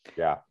goals.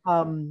 Yeah.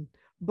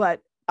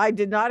 But I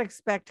did not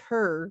expect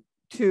her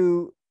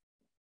to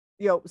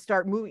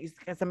start moving,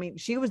 because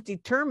she was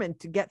determined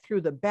to get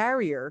through the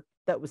barrier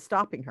that was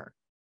stopping her.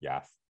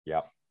 Yes.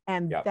 Yep.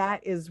 And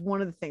that is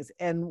one of the things.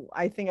 And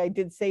I think I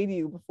did say to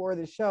you before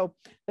the show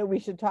that we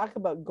should talk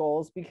about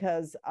goals,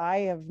 because I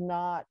have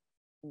not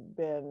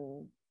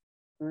been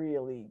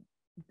really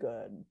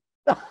good.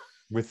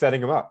 with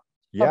setting them up.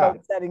 How Yeah.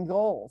 about setting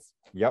goals?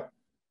 Yep.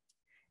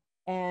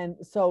 And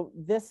so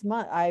this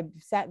month, I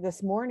sat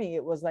this morning,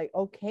 it was like,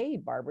 okay,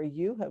 Barbara,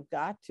 you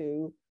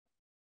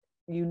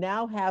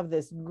now have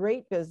this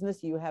great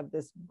business, you have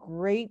this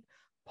great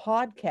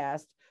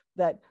podcast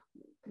that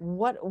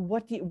what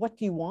do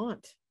you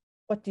want?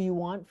 What do you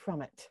want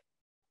from it?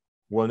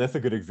 Well, and that's a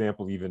good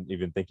example,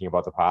 even thinking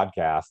about the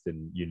podcast.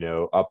 And,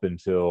 up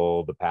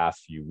until the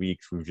past few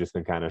weeks, we've just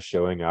been kind of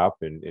showing up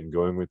and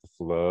going with the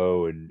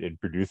flow and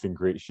producing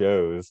great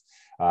shows.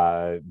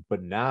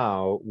 But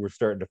now we're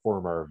starting to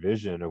form our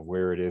vision of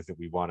where it is that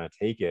we want to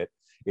take it,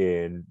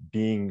 in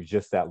being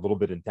just that little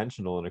bit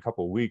intentional. In a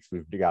couple of weeks,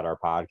 we've got our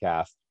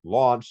podcast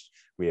launched.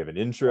 We have an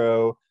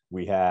intro.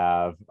 We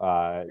have,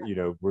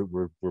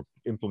 we're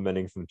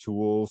implementing some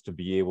tools to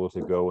be able to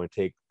go and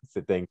take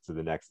things to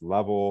the next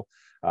level.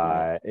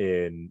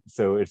 And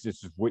so it's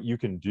just what you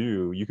can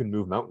do. You can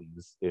move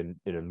mountains in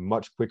a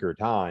much quicker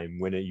time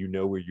when you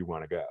know where you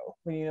want to go.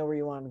 When you know where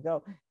you want to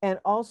go. And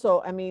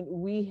also, I mean,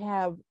 we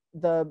have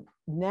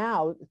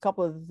now a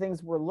couple of the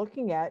things we're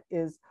looking at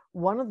is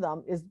one of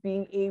them is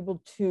being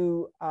able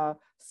to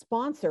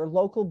sponsor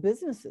local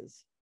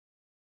businesses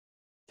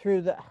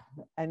through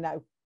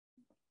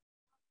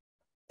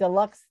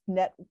Deluxe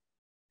Net.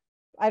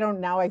 I don't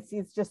know. I see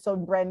it's just so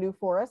brand new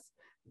for us.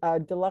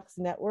 Deluxe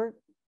Network.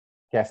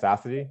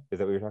 Castosity, is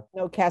that what you're talking?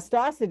 No,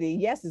 Castosity,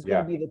 yes, is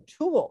going to be the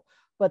tool,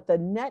 but the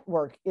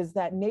network is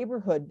that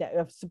neighborhood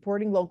of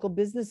supporting local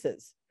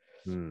businesses.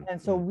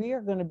 And so we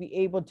are going to be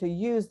able to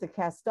use the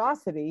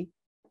Castosity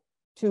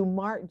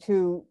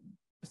to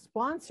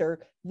sponsor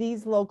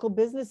these local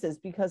businesses,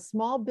 because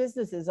small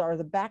businesses are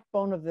the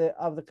backbone of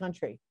the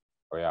country.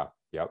 Oh yeah,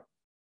 yep.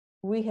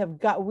 We have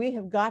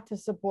got to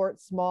support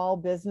small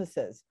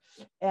businesses,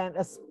 and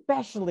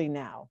especially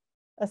now.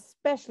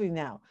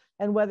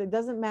 And whether it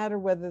doesn't matter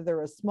whether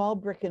they're a small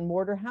brick and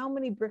mortar, how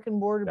many brick and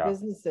mortar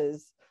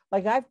businesses,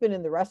 like I've been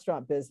in the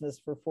restaurant business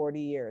for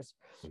 40 years.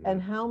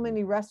 And how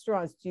many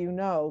restaurants do you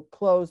know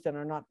closed and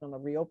are not going to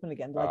reopen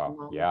again? Like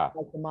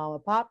the mom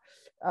and pop.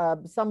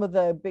 Some of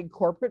the big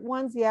corporate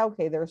ones,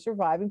 okay, they're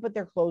surviving, but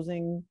they're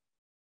closing.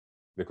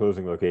 They're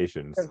closing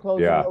locations. They're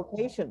closing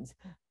locations.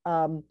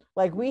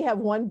 Like we have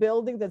one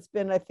building that's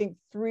been, I think,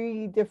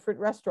 3 different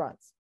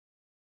restaurants.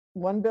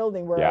 One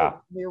building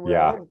where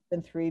it's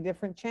been 3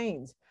 different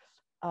chains.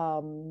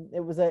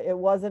 It was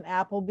an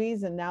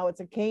Applebee's and now it's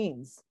a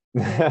Cane's.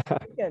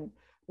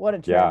 What a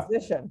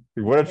transition.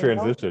 What a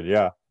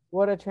transition.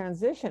 What a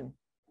transition.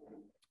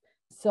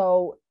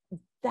 So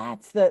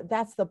that's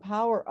the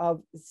power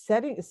of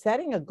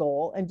setting a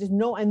goal and just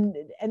know, and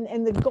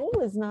the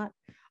goal is not.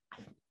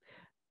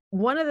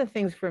 One of the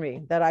things for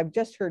me that I've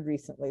just heard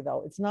recently,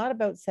 though, it's not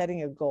about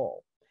setting a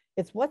goal.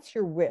 It's what's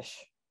your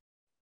wish?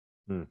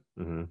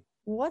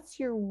 What's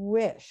your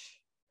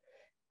wish?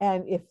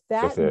 And if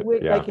that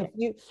like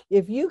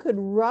if you could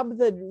rub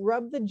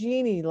the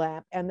genie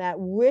lamp and that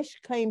wish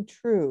came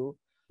true,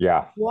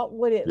 what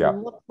would it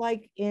look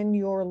like in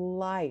your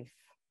life?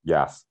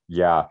 Yes.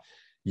 I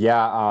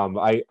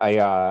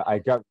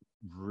got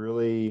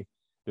really,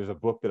 there's a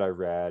book that I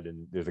read,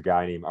 and there's a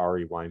guy named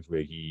Ari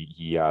Weinswig.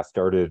 He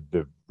started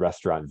the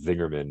restaurant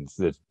Zingerman's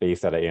that's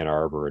based out of Ann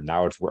Arbor, and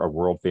now it's a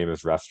world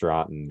famous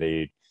restaurant, and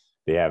they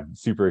have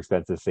super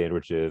expensive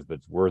sandwiches, but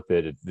it's worth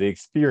it. It's the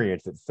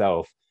experience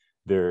itself.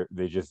 They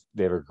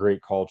have a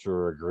great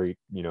culture, a great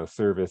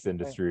service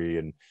industry,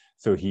 and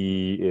so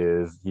he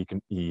has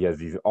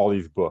all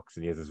these books,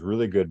 and he has this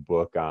really good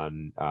book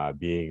on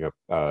being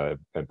a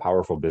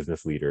powerful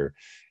business leader.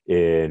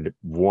 And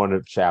one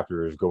of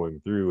chapters going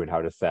through and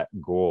how to set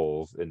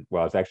goals, and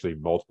it's actually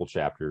multiple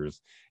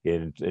chapters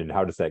in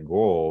how to set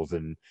goals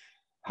and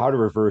how to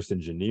reverse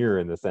engineer,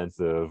 in the sense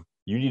of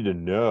you need to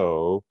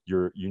know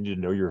your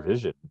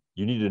vision.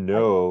 You need to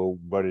know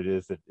what it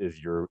is that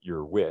is your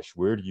wish.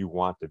 Where do you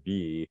want to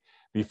be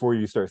before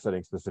you start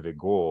setting specific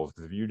goals?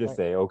 Because if you just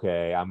say,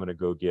 okay, I'm going to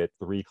go get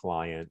 3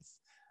 clients,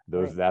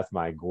 that's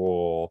my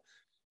goal.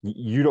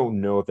 You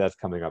don't know if that's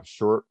coming up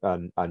short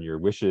on your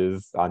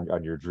wishes,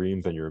 on your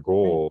dreams, on your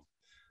goals.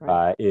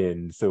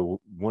 And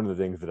so one of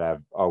the things that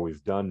I've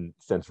always done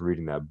since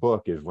reading that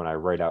book is, when I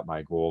write out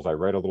my goals, I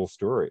write a little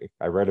story.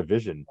 I write a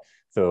vision.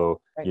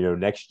 So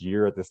next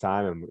year at this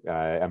time,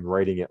 I'm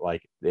writing it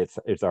like it's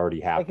already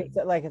happened.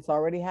 Like it's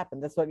already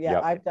happened. That's what.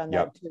 I've done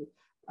that too.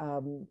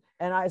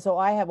 And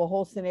I have a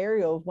whole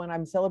scenario of when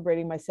I'm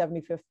celebrating my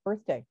 75th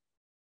birthday.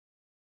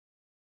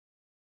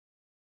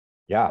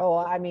 Oh,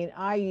 I mean,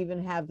 I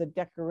even have the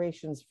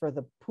decorations for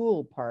the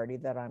pool party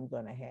that I'm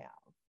going to have.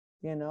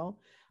 And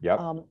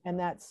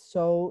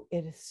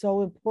it is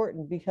so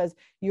important, because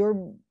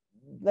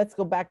let's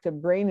go back to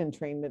brain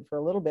entrainment for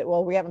a little bit.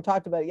 Well, we haven't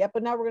talked about it yet,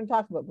 but now we're going to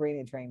talk about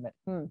brain entrainment.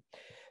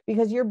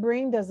 Because your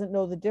brain doesn't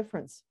know the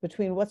difference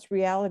between what's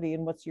reality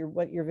and what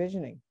you're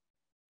visioning.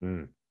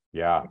 It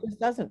just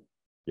doesn't.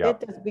 It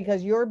does,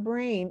 because your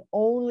brain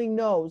only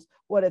knows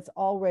what it's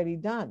already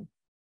done.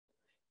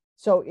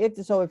 So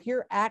if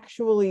you're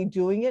actually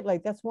doing it,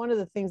 like that's one of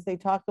the things they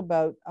talk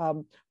about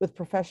with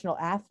professional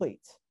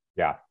athletes.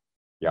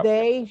 Yep.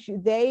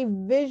 They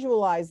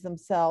visualize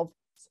themselves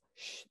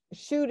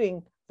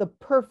shooting the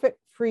perfect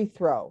free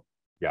throw.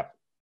 Yep.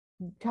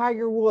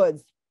 Tiger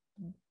Woods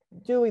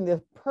doing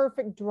the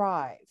perfect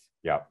drive.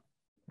 Yep.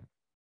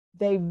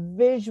 They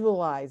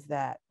visualize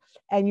that,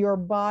 and your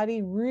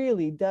body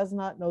really does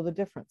not know the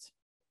difference.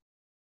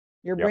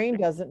 Your Yep. brain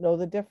doesn't know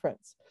the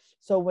difference.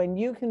 So when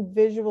you can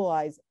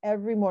visualize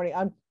every morning,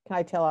 can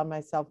I tell on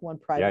myself one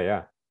private?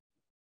 Yeah.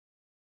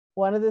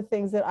 One of the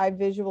things that I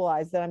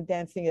visualize that I'm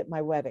dancing at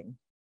my wedding.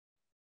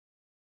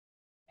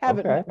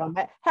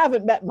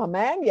 Haven't met my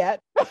man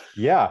yet.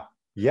 Yeah.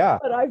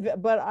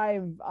 But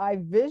I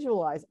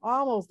visualize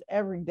almost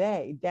every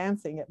day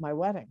dancing at my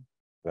wedding.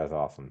 That's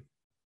awesome.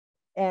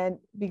 And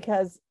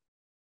because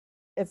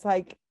it's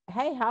like,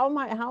 hey, how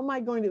am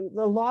I going to,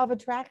 the law of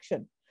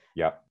attraction?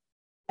 Yep.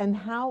 And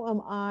how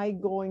am I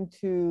going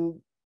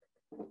to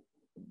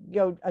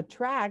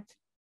attract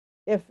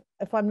if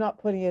I'm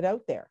not putting it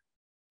out there?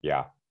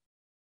 Yeah,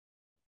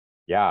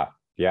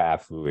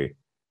 absolutely.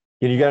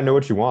 And you got to know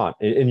what you want,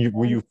 and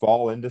will you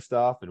fall into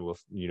stuff, and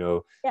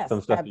Yes,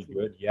 some stuff absolutely. be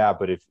good. Yeah,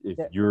 but if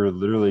you're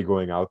literally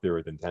going out there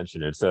with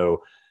intention. And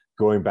so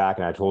going back,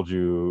 and I told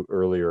you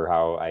earlier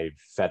how I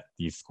set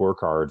these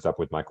scorecards up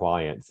with my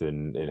clients,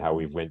 and how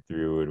we went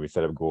through and we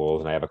set up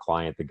goals. And I have a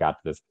client that got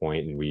to this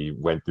point, and we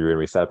went through and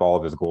we set up all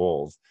of his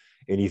goals,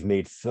 and he's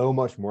made so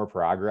much more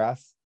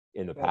progress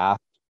in the past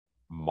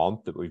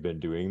month that we've been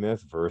doing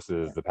this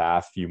versus the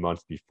past few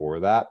months before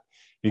that,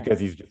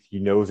 because he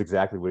knows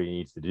exactly what he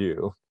needs to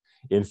do.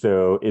 And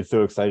so it's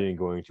so exciting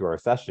going to our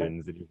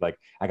sessions, and he's like,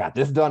 I got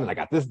this done, and I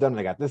got this done, and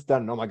I got this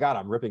done, and oh my God,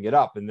 I'm ripping it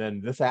up. And then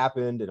this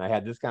happened, and I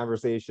had this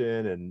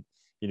conversation, and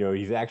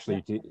he's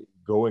actually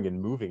going and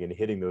moving and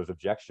hitting those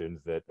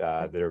objections that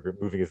are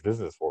moving his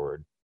business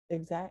forward.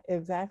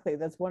 Exactly.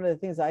 That's one of the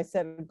things. I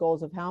set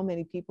goals of how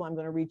many people I'm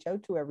going to reach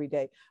out to every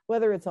day,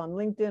 whether it's on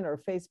LinkedIn or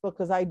Facebook,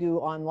 because I do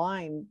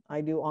online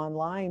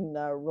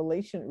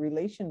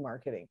relation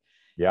marketing.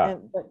 Yeah.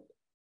 But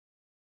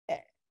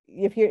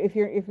if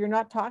you're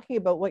not talking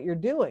about what you're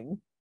doing,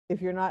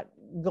 if you're not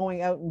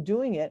going out and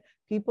doing it,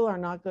 people are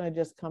not going to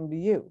just come to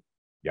you.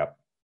 Yep.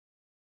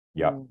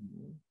 And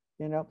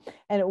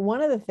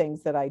one of the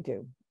things that I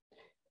do,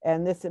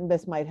 and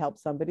this might help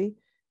somebody,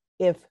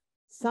 if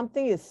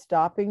something is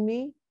stopping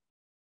me,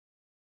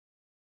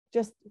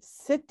 just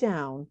sit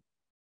down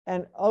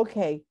and,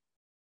 okay,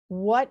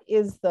 what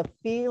is the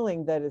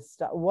feeling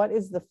what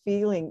is the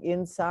feeling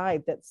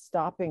inside that's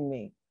stopping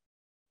me?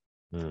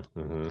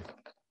 Mm-hmm.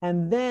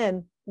 And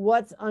then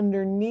what's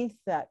underneath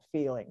that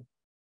feeling?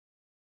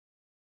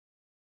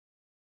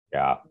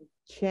 Yeah.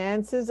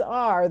 Chances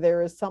are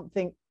there is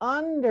something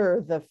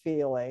under the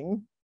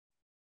feeling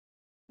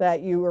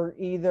that you are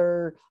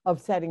either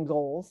of setting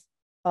goals,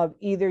 of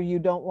either you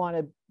don't want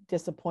to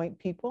disappoint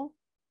people.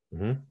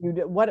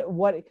 Mm-hmm. What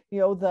if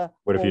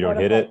you don't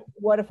hit it?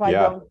 What if I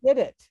don't hit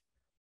it?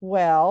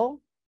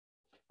 Well,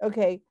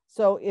 okay,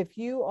 so if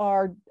you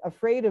are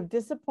afraid of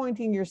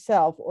disappointing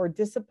yourself or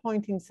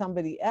disappointing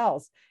somebody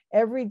else,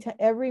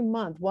 every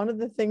month, one of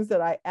the things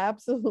that I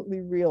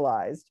absolutely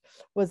realized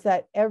was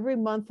that every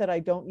month that I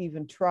don't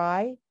even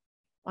try,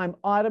 I'm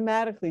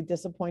automatically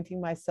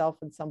disappointing myself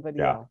and somebody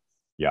else.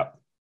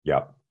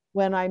 Yep.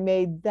 When I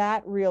made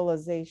that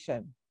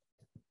realization,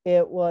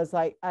 it was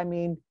like,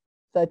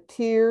 the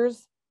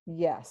tears,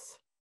 yes.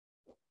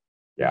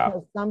 Yeah.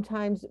 Because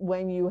sometimes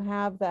when you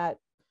have that,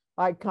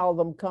 I call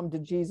them come to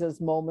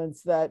Jesus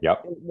moments, that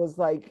Yep. it was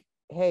like,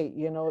 hey,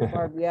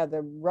 Barb,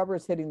 the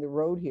rubber's hitting the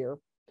road here.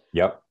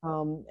 Yep.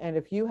 And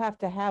if you have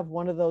to have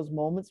one of those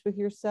moments with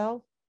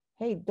yourself,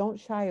 hey, don't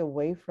shy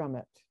away from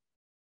it.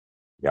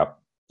 Yep.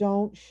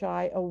 Don't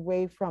shy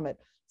away from it.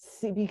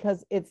 See,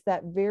 because it's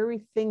that very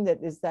thing that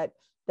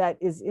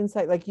is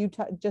inside, like you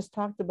just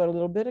talked about a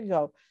little bit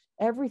ago.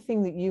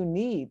 Everything that you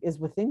need is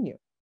within you.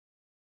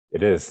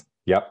 It is.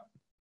 Yep.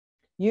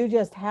 You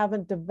just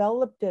haven't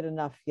developed it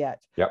enough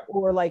yet. Yep.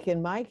 Or like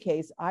in my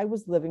case, I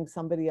was living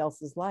somebody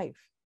else's life.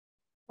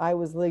 I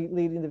was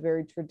leading the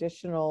very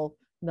traditional,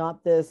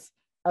 not this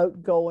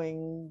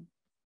outgoing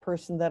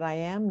person that I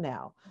am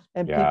now.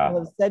 And people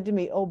have said to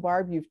me, oh,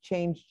 Barb, you've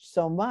changed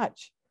so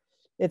much.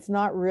 It's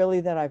not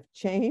really that I've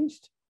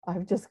changed.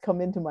 I've just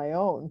come into my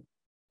own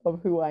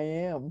of who I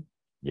am.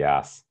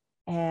 Yes.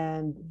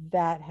 And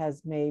that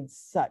has made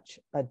such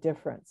a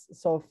difference.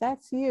 So if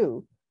that's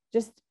you,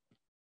 just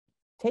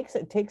take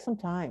some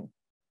time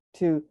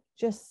to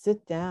just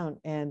sit down,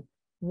 and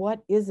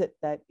what is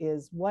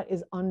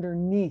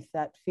underneath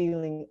that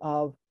feeling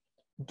of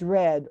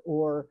dread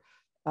or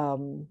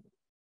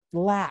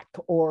lack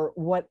or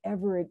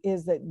whatever it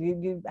is that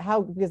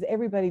because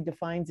everybody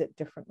defines it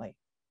differently.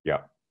 Yeah.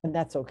 And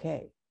that's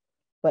okay.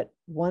 But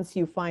once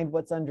you find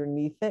what's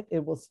underneath it,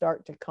 it will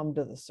start to come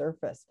to the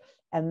surface.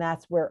 And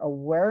that's where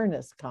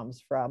awareness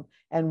comes from.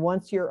 And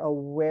once you're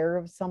aware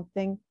of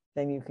something,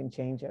 then you can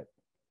change it.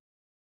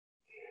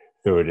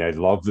 So I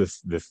love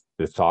this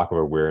talk of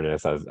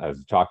awareness. I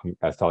was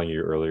telling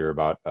you earlier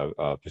about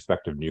a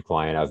prospective new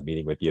client I was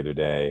meeting with the other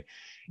day,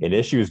 And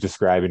as she was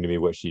describing to me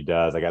what she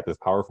does, I got this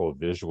powerful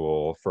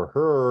visual for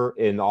her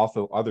and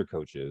also other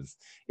coaches,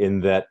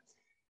 in that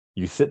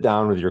you sit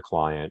down with your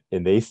client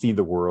and they see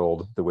the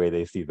world the way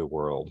they see the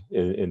world.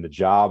 And the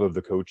job of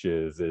the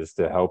coaches is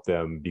to help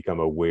them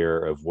become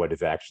aware of what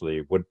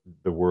the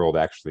world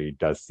actually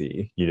does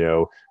see,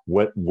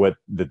 what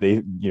that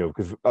they,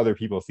 because other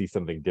people see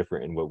something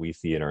different in what we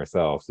see in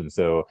ourselves. And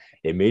so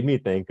it made me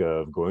think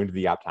of going to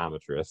the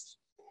optometrist,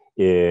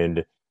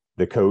 and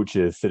the coach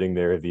is sitting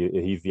there,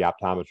 he's the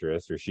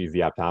optometrist or she's the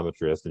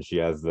optometrist, and she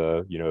has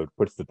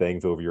puts the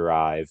things over your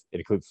eyes,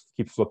 and it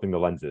keeps flipping the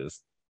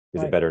lenses.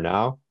 Is it better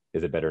now?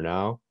 Is it better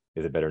now?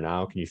 Is it better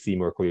now? Can you see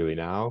more clearly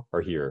now,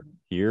 or here,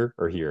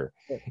 or here?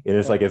 And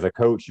it's like, as a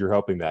coach, you're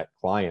helping that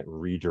client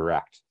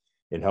redirect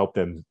and help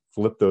them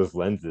flip those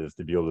lenses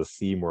to be able to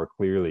see more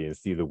clearly and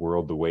see the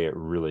world the way it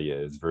really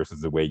is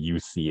versus the way you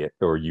see it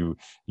or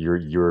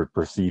you're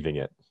perceiving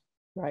it.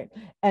 Right.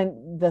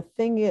 And the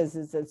thing is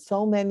that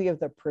so many of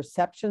the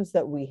perceptions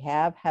that we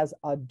have as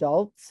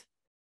adults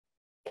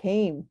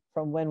came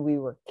from when we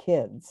were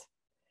kids.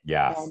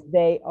 Yes. And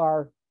they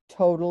are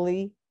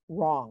totally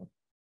wrong.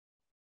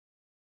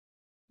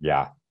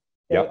 Yeah.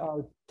 They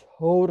are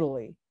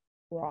totally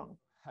wrong.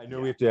 I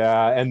know we have to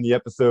end the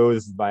episode.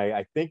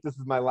 I think this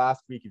is my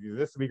last week. Either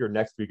this week or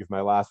next week is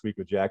my last week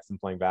with Jackson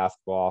playing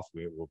basketball. So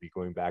we will be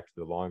going back to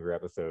the longer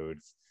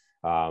episodes.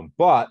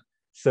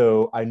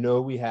 So I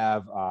know we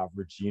have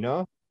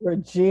Regina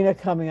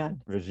coming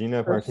on.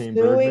 Regina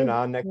Partain-Bergman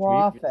on next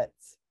week.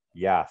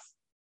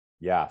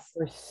 Yes.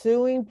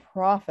 Pursuing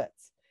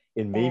profits.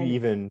 And maybe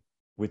even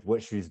with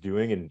what she's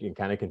doing and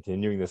kind of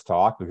continuing this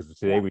talk, because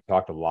today we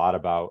talked a lot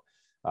about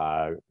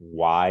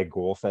why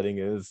goal setting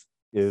is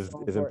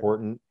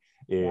important.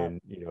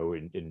 And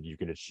and you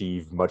can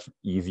achieve much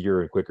easier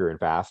and quicker and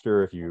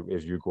faster as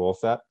you goal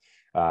set.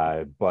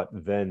 But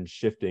then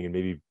shifting, and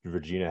maybe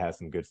Regina has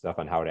some good stuff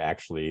on how to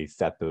actually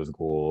set those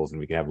goals, and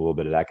we can have a little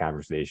bit of that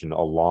conversation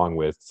along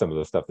with some of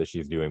the stuff that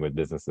she's doing with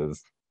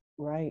businesses.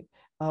 Right.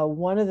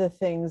 One of the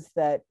things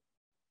that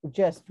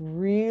just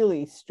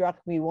really struck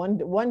me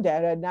one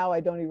day, and now I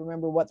don't even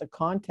remember what the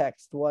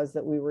context was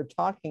that we were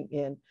talking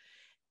in.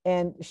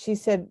 And she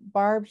said,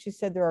 Barb,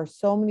 there are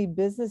so many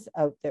businesses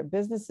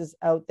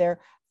out there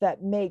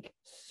that make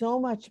so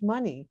much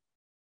money,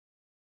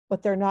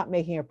 but they're not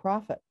making a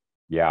profit.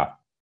 Yeah.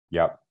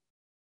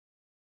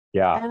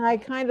 And I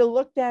kind of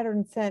looked at her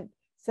and said,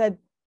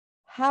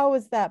 how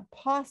is that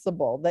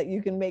possible that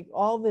you can make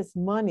all this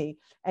money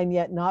and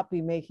yet not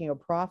be making a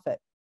profit?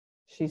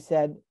 She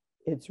said,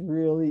 it's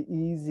really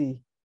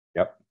easy.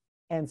 Yep.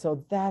 And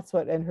so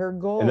and her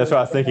goal. And that's what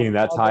I was thinking,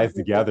 that ties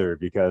together,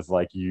 because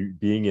like you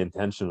being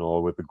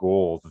intentional with the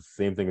goals, it's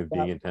the same thing as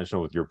being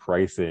intentional with your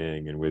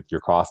pricing and with your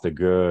cost of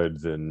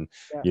goods and,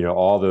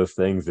 all those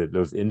things,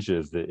 those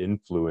inches that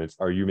influence,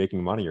 are you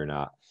making money or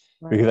not?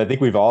 Right. Because I think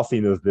we've all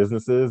seen those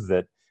businesses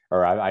that,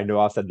 or I know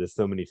I've said this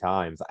so many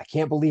times, I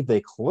can't believe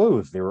they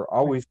closed. They were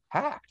always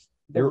packed.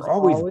 They were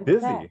always busy.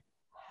 Packed.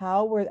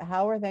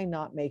 How are they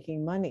not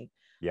making money?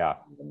 Yeah.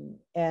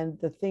 And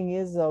the thing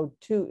is, though,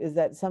 too, is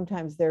that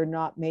sometimes they're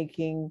not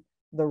making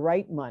the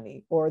right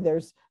money, or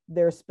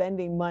they're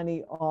spending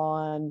money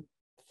on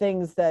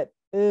things that,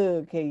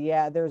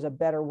 there's a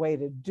better way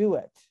to do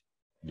it.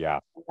 Yeah.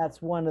 That's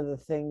one of the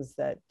things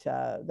that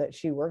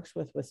she works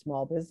with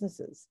small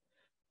businesses,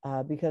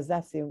 because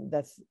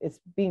it's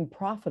being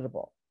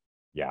profitable.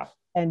 Yeah.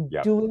 And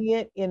doing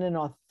it in an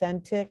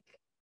authentic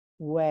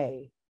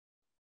way.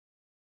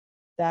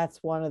 That's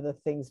one of the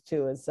things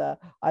too, is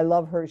I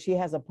love her. She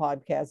has a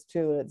podcast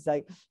too. It's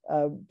like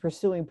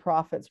Pursuing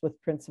Profits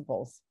with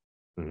Principles.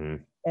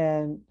 Mm-hmm.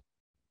 And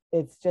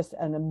it's just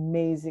an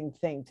amazing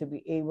thing to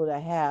be able to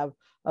have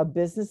a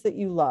business that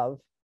you love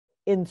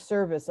in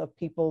service of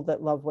people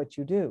that love what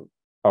you do.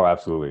 Oh,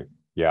 absolutely.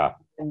 Yeah.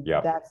 And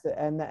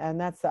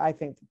that's I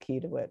think the key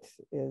to it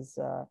is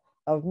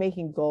of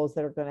making goals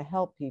that are going to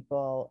help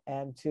people,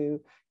 and to,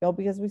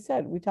 because we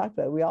talked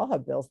about it, we all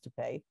have bills to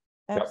pay.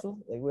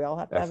 Absolutely. We all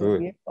have to have a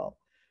vehicle.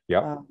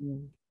 Yeah.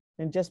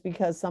 And just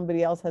because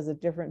somebody else has a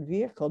different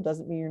vehicle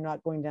doesn't mean you're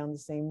not going down the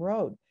same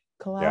road.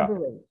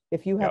 Collaborate.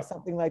 If you have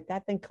something like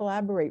that, then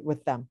collaborate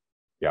with them.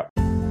 Yeah.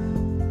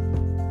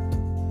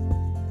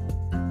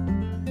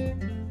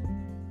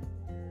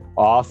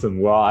 Awesome.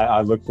 Well,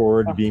 I look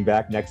forward to being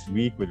back next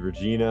week with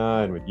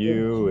Regina and with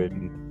you.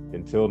 And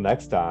until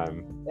next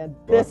time. And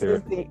this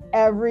is the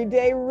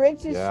Everyday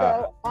Riches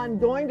Show. I'm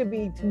going to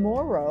be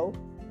tomorrow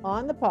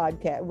on the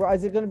podcast.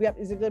 Is it going to be up?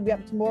 Is it going to be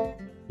up tomorrow?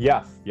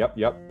 Yes. Yep.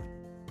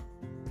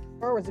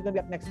 Or is it going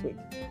to be up next week?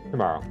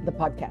 Tomorrow. The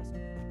podcast.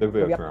 It'll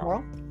be up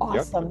tomorrow.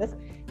 Awesome. Yep.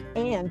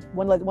 And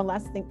one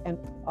last thing, and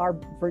our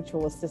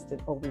virtual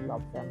assistant, we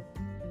love them.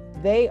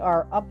 They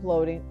are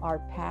uploading our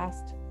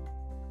past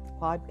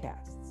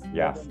podcasts.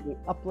 Yes.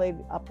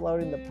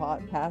 Uploading the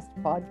past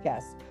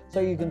podcasts, so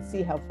you can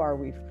see how far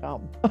we've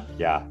come.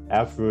 Yeah,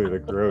 absolutely.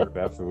 The growth,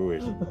 absolutely.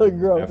 The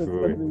growth is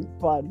going to be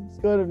fun. It's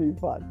going to be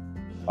fun.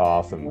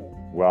 Awesome.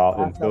 Well,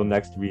 until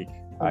next week,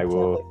 I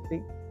will.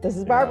 This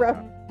is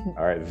Barbara.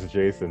 All right, this is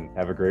Jason.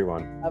 Have a great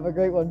one. Have a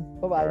great one.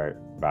 Bye-bye. All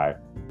right, bye.